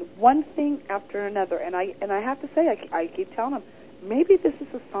 It's one thing after another. And I have to say, I keep telling him, maybe this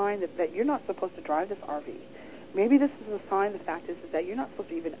is a sign that you're not supposed to drive this RV. Maybe this is a sign, the fact is that you're not supposed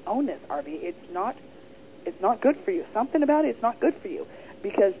to even own this RV. It's not good for you. Something about it's not good for you.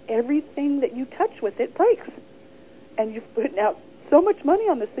 Because everything that you touch with it breaks. And you've put out so much money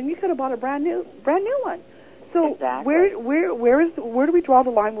on this thing, you could have bought a brand new one. So exactly. where do we draw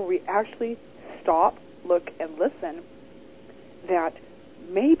the line where we actually stop, look, and listen that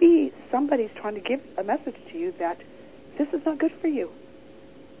maybe somebody's trying to give a message to you that this is not good for you?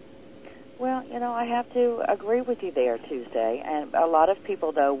 Well, I have to agree with you there, Tuesday. And a lot of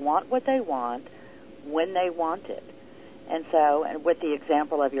people, though, want what they want when they want it. And so, and with the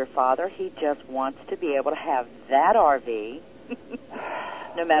example of your father, he just wants to be able to have that RV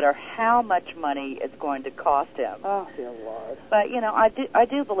no matter how much money it's going to cost him. Oh, dear Lord. But, I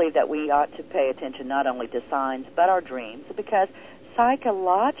do believe that we ought to pay attention not only to signs but our dreams, because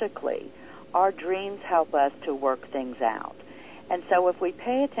psychologically our dreams help us to work things out. And so if we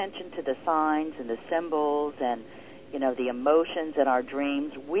pay attention to the signs and the symbols and, the emotions in our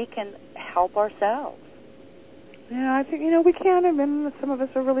dreams, we can help ourselves. Yeah, I think, we can. I mean, some of us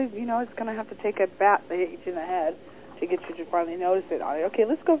are really, it's going to have to take a bat to hit you in the head to get you to finally notice it. Okay,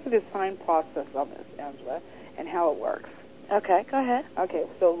 let's go through the sign process on this, Angela, and how it works. Okay, go ahead. Okay,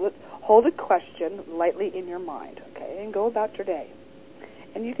 so let's hold a question lightly in your mind, okay, and go about your day.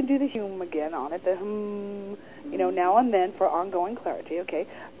 And you can do the again on it, the now and then for ongoing clarity, okay?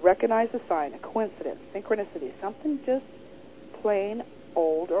 Recognize a sign, a coincidence, synchronicity, something just plain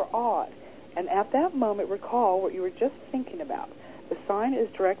old or odd. And at that moment, recall what you were just thinking about. The sign is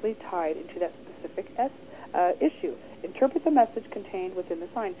directly tied into that specific issue. Interpret the message contained within the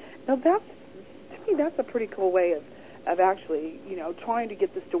sign. Now, to me, that's a pretty cool way of actually, trying to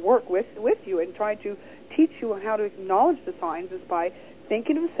get this to work with you and trying to teach you how to acknowledge the signs is by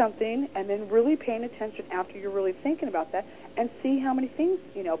thinking of something and then really paying attention after you're really thinking about that and see how many things,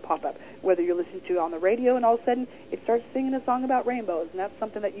 pop up. Whether you're listening to it on the radio and all of a sudden it starts singing a song about rainbows, and that's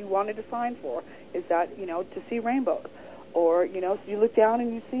something that you wanted to sign for, is that, to see rainbows. Or, so you look down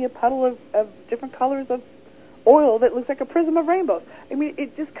and you see a puddle of different colors of oil that looks like a prism of rainbows. I mean,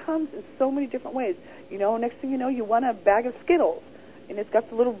 it just comes in so many different ways. Next thing you know, you want a bag of Skittles, and it's got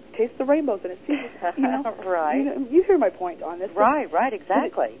the little taste of rainbows in it. See, Right. You hear my point on this. Right,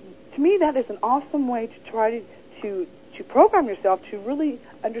 exactly. To me, that is an awesome way to try to program yourself to really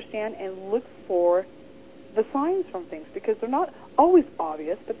understand and look for the signs from things, because they're not always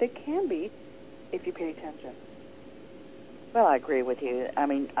obvious, but they can be if you pay attention. Well, I agree with you. I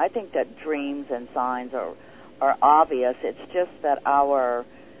mean, I think that dreams and signs are obvious. It's just that our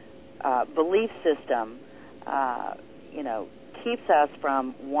belief system, keeps us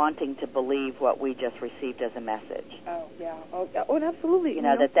from wanting to believe what we just received as a message. Oh, yeah. Oh, and absolutely.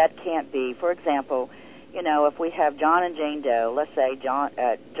 That can't be. For example, if we have John and Jane Doe, let's say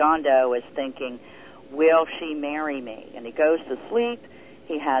John Doe is thinking, will she marry me? And he goes to sleep.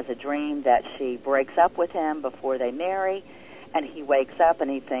 He has a dream that she breaks up with him before they marry, and he wakes up and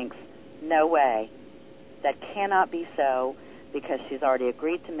he thinks, no way. That cannot be so, because she's already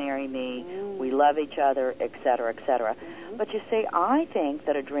agreed to marry me, we love each other, et cetera, et cetera. Mm-hmm. But you see, I think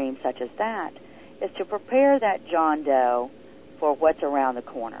that a dream such as that is to prepare that John Doe for what's around the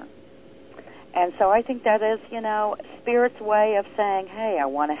corner. And so I think that is, Spirit's way of saying, hey, I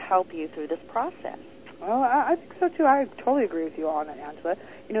want to help you through this process. Well, I think so, too. I totally agree with you on it, Angela.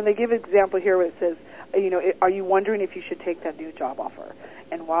 They give an example here where it says, are you wondering if you should take that new job offer?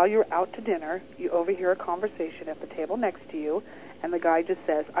 And while you're out to dinner, you overhear a conversation at the table next to you, and the guy just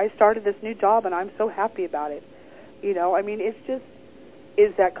says, I started this new job, and I'm so happy about it. It's just,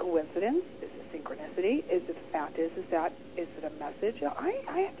 is that coincidence? Is it synchronicity? Is it fact? Is it a message?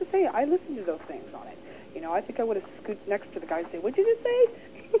 I have to say, I listen to those things on it. I think I would have scooped next to the guy and say, what'd you just say?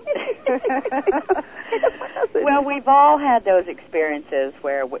 Well, we've all had those experiences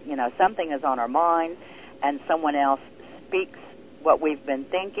where, something is on our mind and someone else speaks what we've been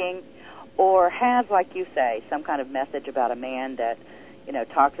thinking, or has, like you say, some kind of message about a man that,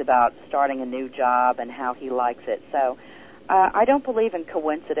 talks about starting a new job and how he likes it. So I don't believe in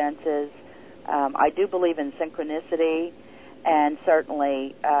coincidences. I do believe in synchronicity, and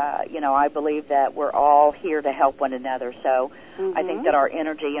certainly, I believe that we're all here to help one another. So I think that our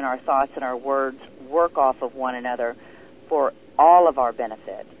energy and our thoughts and our words work off of one another for all of our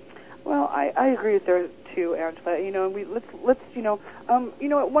benefit. Well, I agree with there too, Angela. Let's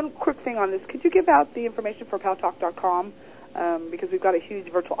one quick thing on this. Could you give out the information for paltalk.com? Because we've got a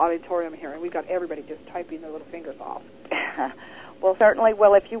huge virtual auditorium here, and we've got everybody just typing their little fingers off. Well, certainly.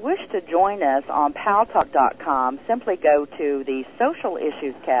 Well, if you wish to join us on paltalk.com, simply go to the social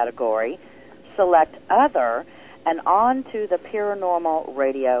issues category, select Other, and on to the Paranormal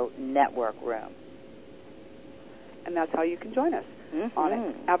Radio Network room. And that's how you can join us on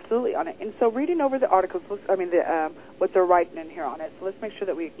it. Absolutely on it. And so reading over the articles, what they're writing in here on it, so let's make sure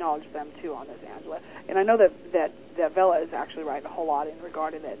that we acknowledge them, too, on this, Angela. And I know that Vela is actually writing a whole lot in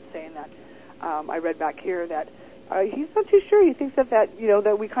regard to that, saying that, I read back here that he's not too sure. He thinks that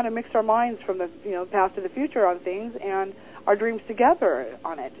we kind of mixed our minds from the past to the future on things and our dreams together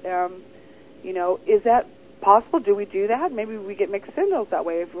on it. Is that possible? Do we do that? Maybe we get mixed signals that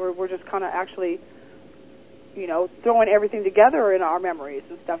way if we're just kind of actually, throwing everything together in our memories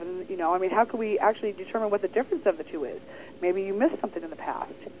and stuff. And how can we actually determine what the difference of the two is? Maybe you missed something in the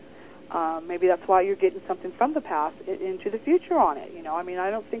past. Maybe that's why you're getting something from the past into the future on it.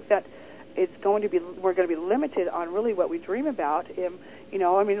 I don't think that we're going to be limited on really what we dream about.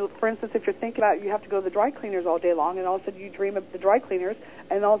 For instance, if you're thinking about you have to go to the dry cleaners all day long, and all of a sudden you dream of the dry cleaners,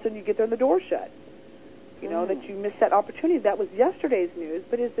 and all of a sudden you get there and the door's shut. That you missed that opportunity. That was yesterday's news,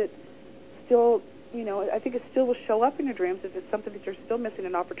 but is it still, I think it still will show up in your dreams if it's something that you're still missing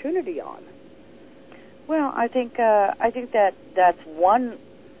an opportunity on. Well, I think that that's one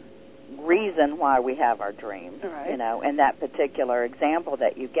reason why we have our dreams, right. In that particular example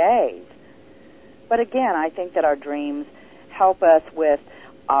that you gave. But again, I think that our dreams help us with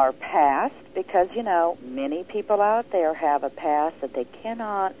our past because, many people out there have a past that they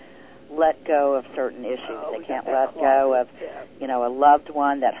cannot let go of certain issues. They can't let go of, a loved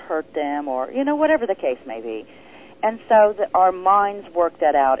one that hurt them or, whatever the case may be. And so our minds work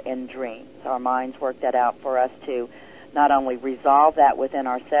that out in dreams. Our minds work that out for us to not only resolve that within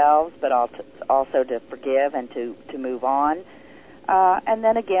ourselves, but also to forgive and to move on. And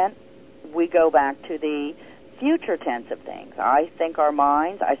then again, we go back to the future tense of things. I think our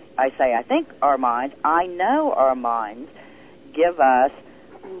minds, I know our minds give us,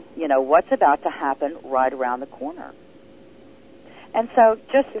 what's about to happen right around the corner. And so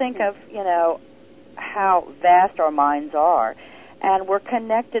just think of, how vast our minds are. And we're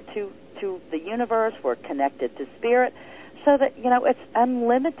connected to the universe, we're connected to spirit, so that, it's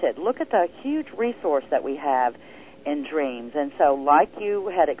unlimited. Look at the huge resource that we have in dreams. And so like you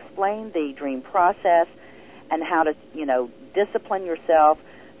had explained the dream process and how to, discipline yourself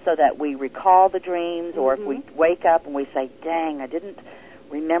so that we recall the dreams, or if we wake up and we say, dang, I didn't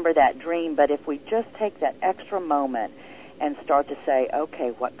remember that dream, but if we just take that extra moment and start to say, okay,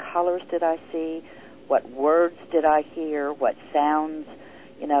 what colors did I see? What words did I hear? What sounds,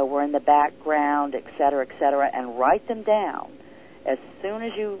 were in the background, et cetera, and write them down. As soon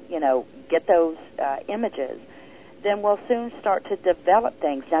as you, get those images, then we'll soon start to develop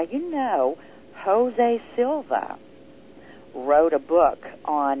things. Now, Jose Silva wrote a book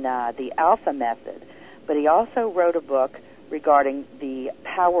on the Alpha Method, but he also wrote a book regarding the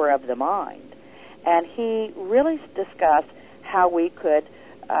power of the mind. And he really discussed how we could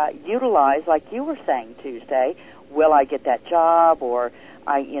utilize, like you were saying Tuesday, will I get that job, or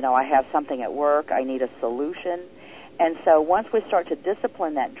I have something at work, I need a solution. And so once we start to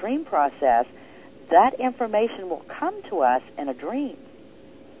discipline that dream process, that information will come to us in a dream.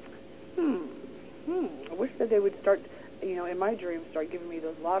 I wish that they would start, in my dreams, start giving me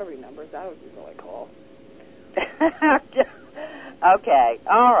those lottery numbers. That would be really cool. Okay,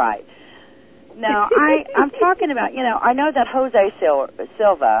 all right. Now, I'm talking about, I know that Jose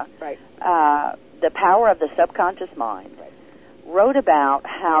Silva, right. The Power of the Subconscious Mind, right, wrote about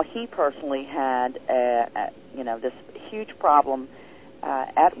how he personally had, this huge problem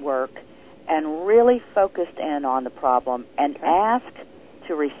at work, and really focused in on the problem and asked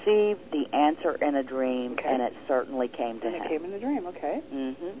to receive the answer in a dream, and it certainly came to him. And it came in the dream, okay.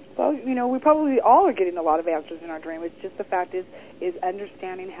 Mm-hmm. Well, we probably all are getting a lot of answers in our dream. It's just the fact is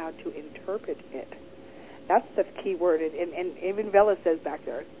understanding how to interpret it. That's the key word. And even Vela says back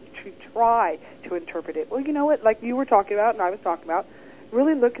there, to try to interpret it. Well, you know what? Like you were talking about and I was talking about,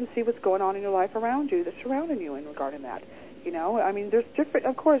 really look and see what's going on in your life around you, that's surrounding you in regarding that. There's different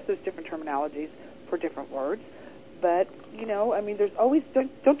terminologies for different words. But, there's always,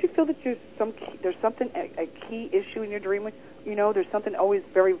 don't you feel that there's something, a key issue in your dream? There's something always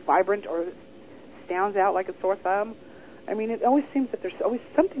very vibrant or stands out like a sore thumb? It always seems that there's always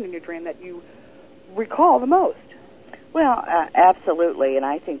something in your dream that you recall the most. Well, absolutely, and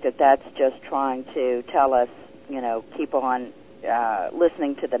I think that that's just trying to tell us, keep on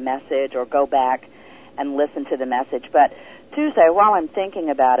listening to the message or go back and listen to the message. But Tuesday, while I'm thinking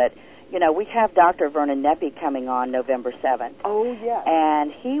about it, we have Dr. Vernon Neppy coming on November 7th. Oh, yes.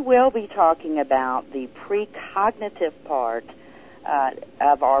 And he will be talking about the precognitive part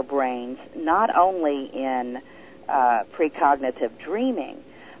of our brains, not only in precognitive dreaming,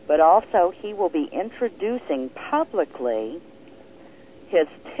 but also he will be introducing publicly his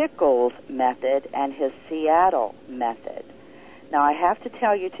Tickles method and his Seattle method. Now, I have to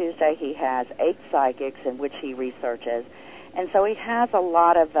tell you, Tuesday, he has 8 psychics in which he researches, and so he has a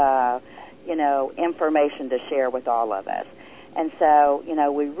lot of, information to share with all of us. And so,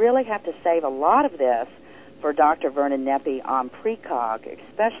 we really have to save a lot of this for Dr. Vernon Neppy on precog,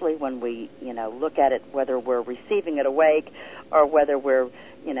 especially when we, look at it, whether we're receiving it awake or whether we're,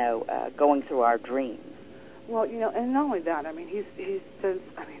 going through our dreams. Well, and not only that, he says,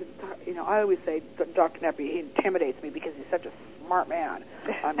 I always say Dr. Neppy, he intimidates me because he's such a smart man.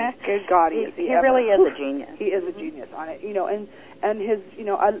 Good God, he really is a genius. He is a genius on it, and his,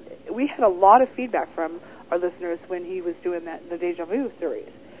 we had a lot of feedback from our listeners when he was doing the Deja Vu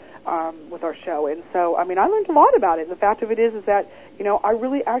series with our show, and so, I learned a lot about it. The fact of it is that, I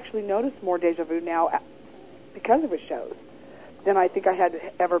really actually notice more Deja Vu now because of his shows than I think I had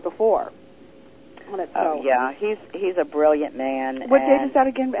ever before. Yeah, he's a brilliant man. What date is that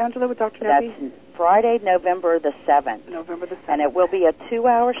again, Angela, with Dr. Neppy? That's Friday, November the 7th. November the 7th. And it will be a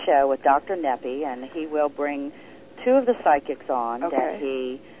 2-hour show with Dr. Neppy, and he will bring 2 of the psychics on that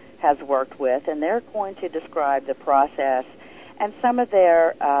he has worked with, and they're going to describe the process and some of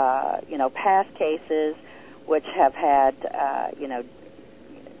their, past cases which have had,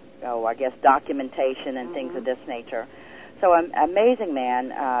 documentation and things of this nature. So amazing man,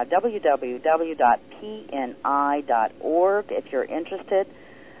 www.pni.org if you're interested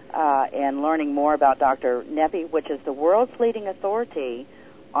in learning more about Dr. Neppy, which is the world's leading authority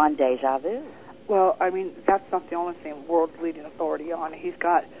on Deja Vu. Well, that's not the only thing world's leading authority on. He's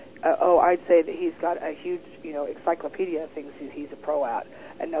got, I'd say that he's got a huge, encyclopedia of things he's a pro at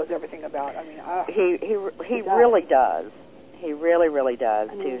and knows everything about. He really does. He really, really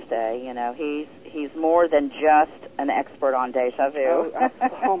does, Tuesday. He's more than just an expert on deja vu.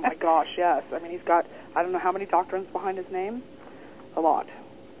 Oh my gosh, yes. I mean, he's got, I don't know how many doctrines behind his name. A lot.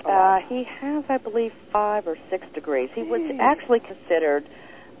 He has, I believe, 5 or 6 degrees. He was actually considered,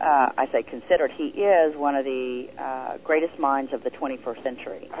 I say considered, he is one of the greatest minds of the 21st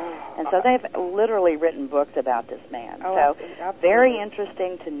century. And so they've literally written books about this man. So absolutely. Very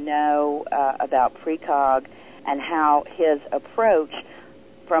interesting to know about precog and how his approach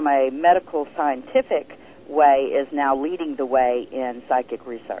from a medical scientific way is now leading the way in psychic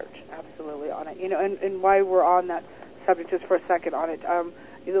research. Absolutely on it. You know, and while we're on that subject just for a second on it,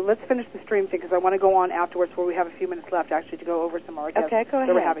 let's finish the stream thing because I want to go on afterwards where we have a few minutes left actually to go over some more guests go ahead.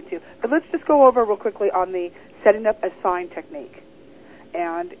 that we're having too. But let's just go over real quickly on the setting up a sign technique.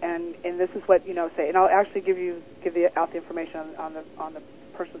 And this is what, say, and I'll actually give out the information on the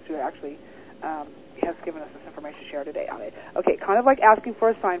persons who actually has given us this information shared today on it. Okay, kind of like asking for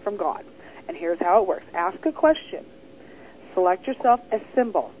a sign from God. And here's how it works. Ask a question. Select yourself a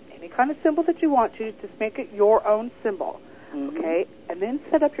symbol. Any kind of symbol that you want to, just make it your own symbol. Mm-hmm. Okay? And then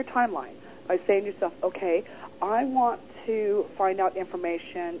set up your timeline by saying to yourself, okay, I want to find out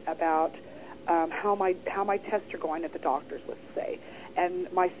information about how my tests are going at the doctor's, let's say.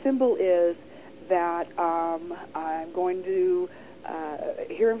 And my symbol is that I'm going to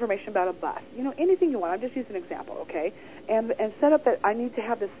hear information about a bus. Anything you want. I'm just using an example, okay? And set up that I need to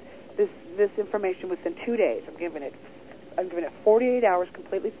have this information within 2 days. I'm giving it 48 hours,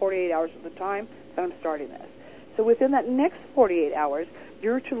 completely 48 hours of the time that I'm starting this. So within that next 48 hours,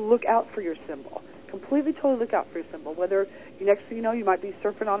 you're to look out for your symbol. Completely, totally look out for your symbol. Whether next thing you know, you might be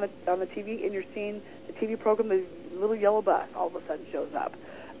surfing on the TV and you're seeing the TV program, the little yellow bus all of a sudden shows up.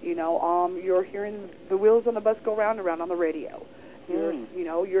 You're hearing the wheels on the bus go round and round on the radio.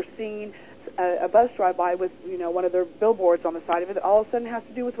 You're seeing a bus drive by with one of their billboards on the side of it that all of a sudden has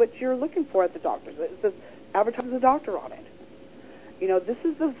to do with what you're looking for at the doctor's. It says advertise a doctor on it.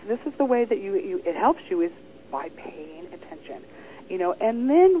 This is the way that it helps you is by paying attention. And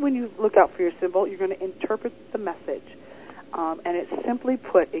then when you look out for your symbol, you're going to interpret the message. And it's simply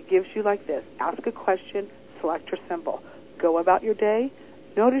put, it gives you like this. Ask a question, select your symbol. Go about your day,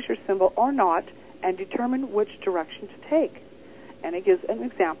 notice your symbol or not, and determine which direction to take. And it gives an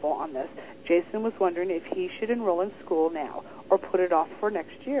example on this. Jason was wondering if he should enroll in school now or put it off for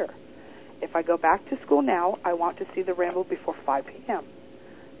next year. If I go back to school now, I want to see the rainbow before 5 p.m.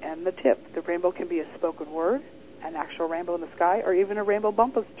 And the tip, the rainbow can be a spoken word, an actual rainbow in the sky, or even a rainbow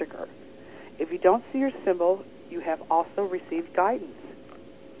bumper sticker. If you don't see your symbol, you have also received guidance.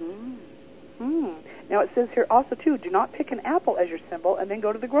 Now it says here also, too, do not pick an apple as your symbol and then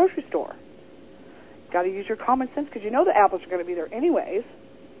go to the grocery store. Got to use your common sense because you know the apples are going to be there anyways.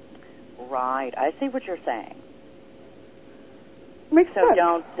 Right. I see what you're saying. Makes sense.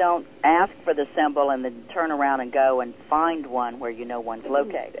 So don't ask for the symbol and then turn around and go and find one where you know one's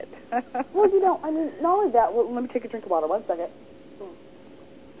located. Well, not only that, let me take a drink of water. 1 second.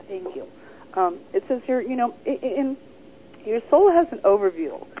 Thank you. It says here, in your soul has an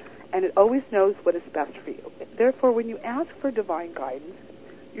overview, and it always knows what is best for you. Therefore, when you ask for divine guidance,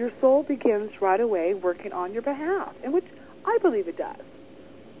 your soul begins right away working on your behalf, in which I believe it does.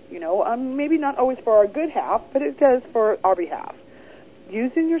 Maybe not always for our good half, but it does for our behalf.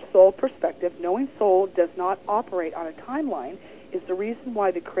 Using your soul perspective, knowing soul does not operate on a timeline, is the reason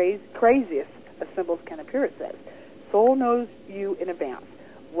why the craziest of symbols can appear, it says. Soul knows you in advance,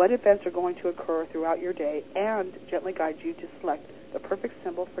 what events are going to occur throughout your day, and gently guides you to select the perfect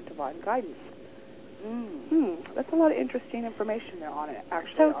symbol for divine guidance. That's a lot of interesting information there on it,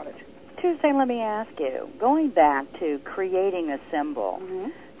 actually, on it. Tuesday, let me ask you, going back to creating a symbol,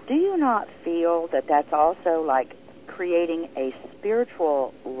 do you not feel that that's also like creating a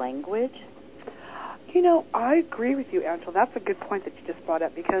spiritual language? I agree with you, Angela. That's a good point that you just brought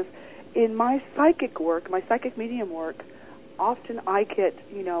up, because in my psychic work, my psychic medium work, often I get,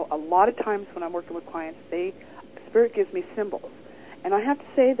 a lot of times when I'm working with clients, Spirit gives me symbols. And I have to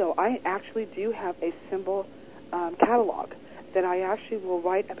say, though, I actually do have a symbol catalog that I actually will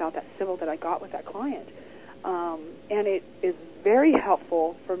write about that symbol that I got with that client. And it is very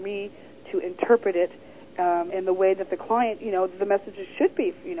helpful for me to interpret it in the way that the client, the messages should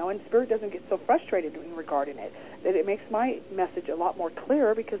be, and Spirit doesn't get so frustrated regarding it, that it makes my message a lot more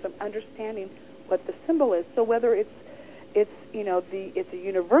clearer because I'm understanding what the symbol is. So whether it's a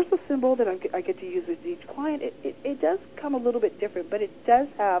universal symbol that I get to use with each client, it does come a little bit different, but it does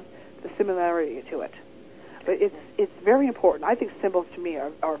have the similarity to it. But it's very important. I think symbols to me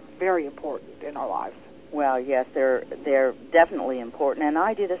are very important in our lives. Well, yes, they're definitely important, and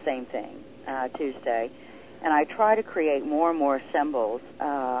I do the same thing Tuesday, and I try to create more and more symbols.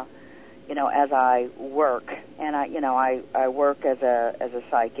 as I work, and I work as a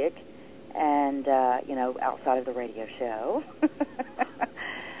psychic, and outside of the radio show.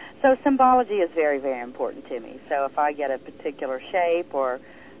 So symbology is very, very important to me. So if I get a particular shape or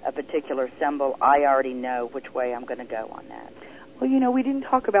a particular symbol, I already know which way I'm going to go on that. Well, we didn't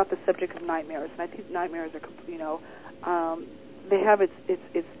talk about the subject of nightmares, and I think nightmares are, they have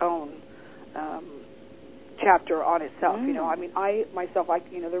its own chapter on itself. I myself,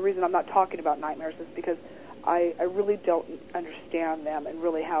 the reason I'm not talking about nightmares is because I really don't understand them and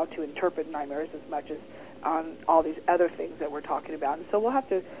really how to interpret nightmares as much as on all these other things that we're talking about. And so we'll have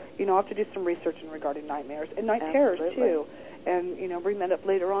to, do some research in regarding nightmares and night terrors too, and bring that up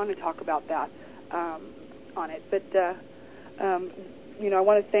later on and talk about that on it. But I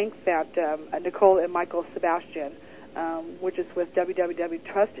want to thank that Nicole and Michael Sebastian, which is with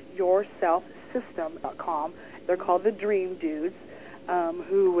www.trustyourselfsystem.com. They're called the Dream Dudes,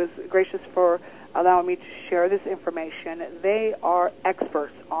 who was gracious for allowing me to share this information. They are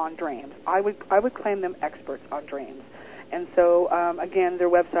experts on dreams. I would claim them experts on dreams. And so, again, their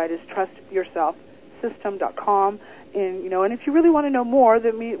website is trustyourselfsystem.com. And if you really want to know more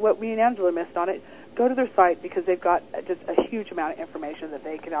than what me and Angela missed on it, go to their site, because they've got just a huge amount of information that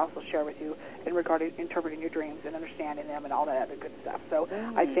they can also share with you in regarding interpreting your dreams and understanding them and all that other good stuff. So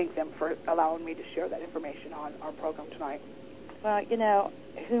I thank them for allowing me to share that information on our program tonight. Well,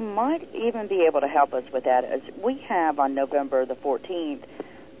 who might even be able to help us with that is we have on November the 14th,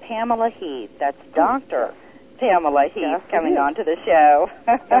 Pamela Heath. That's Dr. Pamela Heath coming on to the show.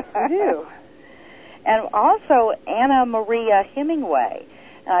 Yes, we do. And also Anna Maria Hemingway.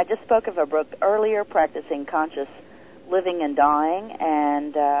 I just spoke of her book earlier, Practicing Conscious Living and Dying,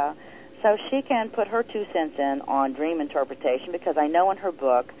 and so she can put her 2 cents in on dream interpretation, because I know in her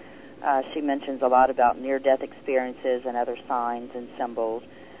book she mentions a lot about near-death experiences and other signs and symbols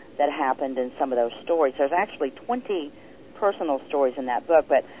that happened in some of those stories. There's actually 20 personal stories in that book,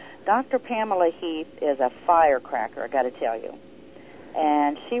 but Dr. Pamela Heath is a firecracker, I got to tell you.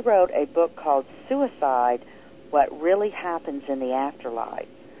 And she wrote a book called Suicide, What Really Happens in the Afterlife.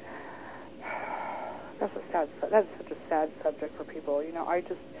 That's such a sad subject for people. And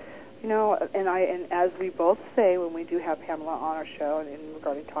as we both say when we do have Pamela on our show and in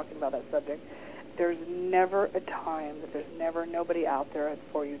regarding talking about that subject, there's never a time that there's never nobody out there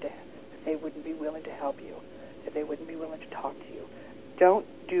for you that they wouldn't be willing to help you, that they wouldn't be willing to talk to you. Don't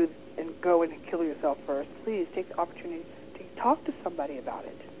do and go and kill yourself first. Please take the opportunity to talk to somebody about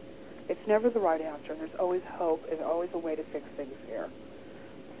it. It's never the right answer, and there's always hope and always a way to fix things here.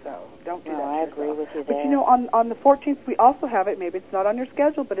 So don't do that to yourself. I agree with you there. But on the 14th, we also have it. Maybe it's not on your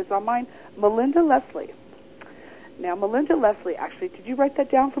schedule, but it's on mine. Melinda Leslie. Now, Melinda Leslie, actually, did you write that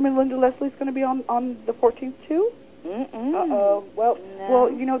down for me? Melinda Leslie's going to be on the 14th, too? Uh-oh. Well,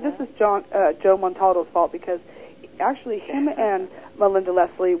 this is Joe Montaldo's fault, because actually him and Melinda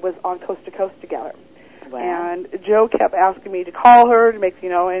Leslie was on Coast to Coast together. Wow. And Joe kept asking me to call her to make,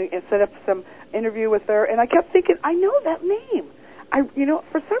 and set up some interview with her. And I kept thinking, I know that name.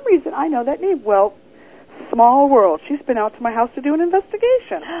 For some reason, I know that name. Well, small world. She's been out to my house to do an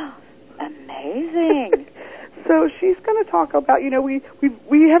investigation. Amazing. So she's going to talk about, we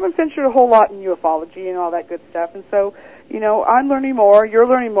haven't ventured a whole lot in ufology and all that good stuff. And so, I'm learning more, you're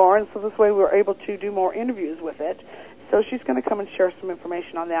learning more, and so this way we're able to do more interviews with it. So she's going to come and share some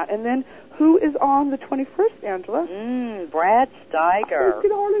information on that. And then who is on the 21st, Angela? Brad Steiger. I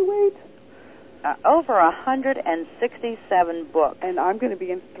can hardly wait. Over 167 books. And I'm going to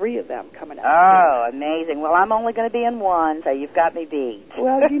be in 3 of them coming up. Oh, amazing. Well, I'm only going to be in 1, so you've got me beat.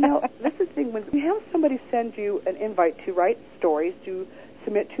 Well, this is the thing. When you have somebody send you an invite to write stories, to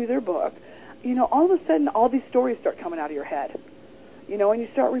submit to their book, all of a sudden all these stories start coming out of your head. And you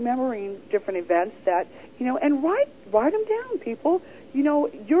start remembering different events that, and write them down, people.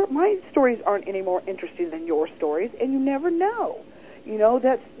 My stories aren't any more interesting than your stories, and you never know.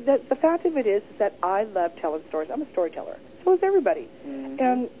 That's the fact of it is that I love telling stories. I'm a storyteller. So is everybody. Mm-hmm.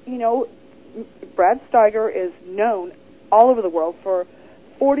 And, Brad Steiger is known all over the world for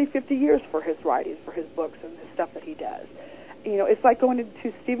 40, 50 years for his writings, for his books and the stuff that he does. It's like going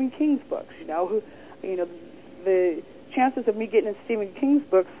into Stephen King's books, the chances of me getting into Stephen King's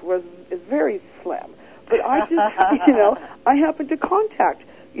books is very slim. But I just, I happened to contact,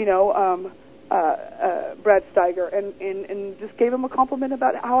 Brad Steiger and just gave him a compliment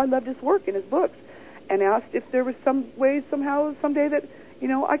about how I loved his work and his books, and asked if there was some way, somehow, someday that,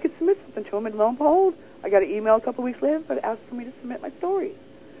 I could submit something to him. And lo and behold, I got an email a couple of weeks later that asked for me to submit my stories.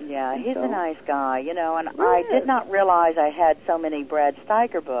 Yeah, he's a nice guy, and I did not realize I had so many Brad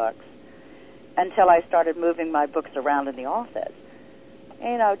Steiger books until I started moving my books around in the office.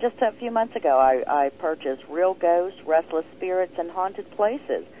 You know, just a few months ago, I purchased Real Ghosts, Restless Spirits, and Haunted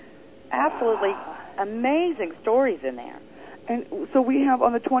Places. Absolutely amazing stories in there. And so we have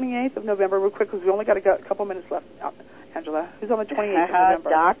on the 28th of November, real quick, because we only got a couple minutes left, Angela. Who's on the 28th of November?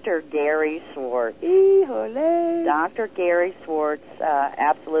 Dr. Gary Swartz. Dr. Gary Swartz,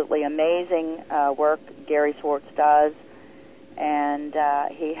 absolutely amazing work Gary Swartz does. And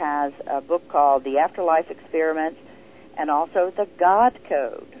he has a book called The Afterlife Experiment and also The God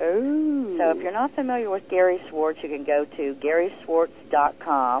Code. Oh. So if you're not familiar with Gary Swartz, you can go to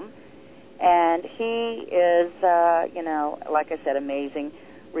GarySwartz.com. And he is, you know, like I said, amazing.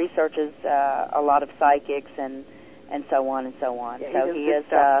 Researches a lot of psychics and so on and so on. Yeah,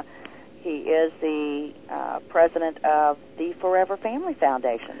 so he is the president of the Forever Family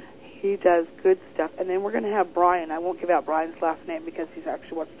Foundation. He does good stuff. And then we're going to have Brian. I won't give out Brian's last name because he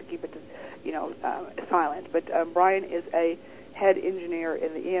actually wants to keep it, silent. But Brian is a head engineer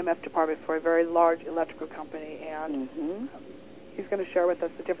in the EMF department for a very large electrical company, and he's going to share with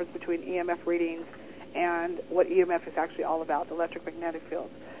us the difference between EMF readings and what EMF is actually all about, the electromagnetic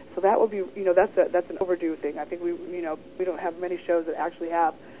fields. So that will be, that's an overdue thing. I think we don't have many shows that actually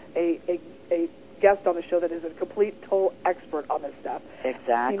have a guest on the show that is a complete, total expert on this stuff.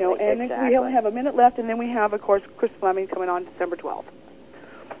 Exactly. And then we only have a minute left, and then we have, of course, Chris Fleming coming on December 12th.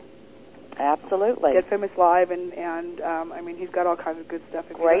 Absolutely. Get Famous Live, and he's got all kinds of good stuff.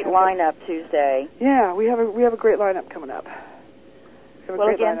 Great lineup Tuesday. Yeah, we have a great lineup coming up. Well,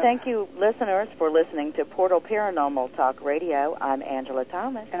 again, thank you, listeners, for listening to Portal Paranormal Talk Radio. I'm Angela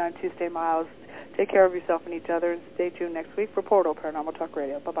Thomas. And I'm Tuesday Miles. Take care of yourself and each other, and stay tuned next week for Portal Paranormal Talk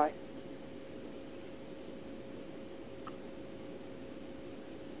Radio. Bye-bye.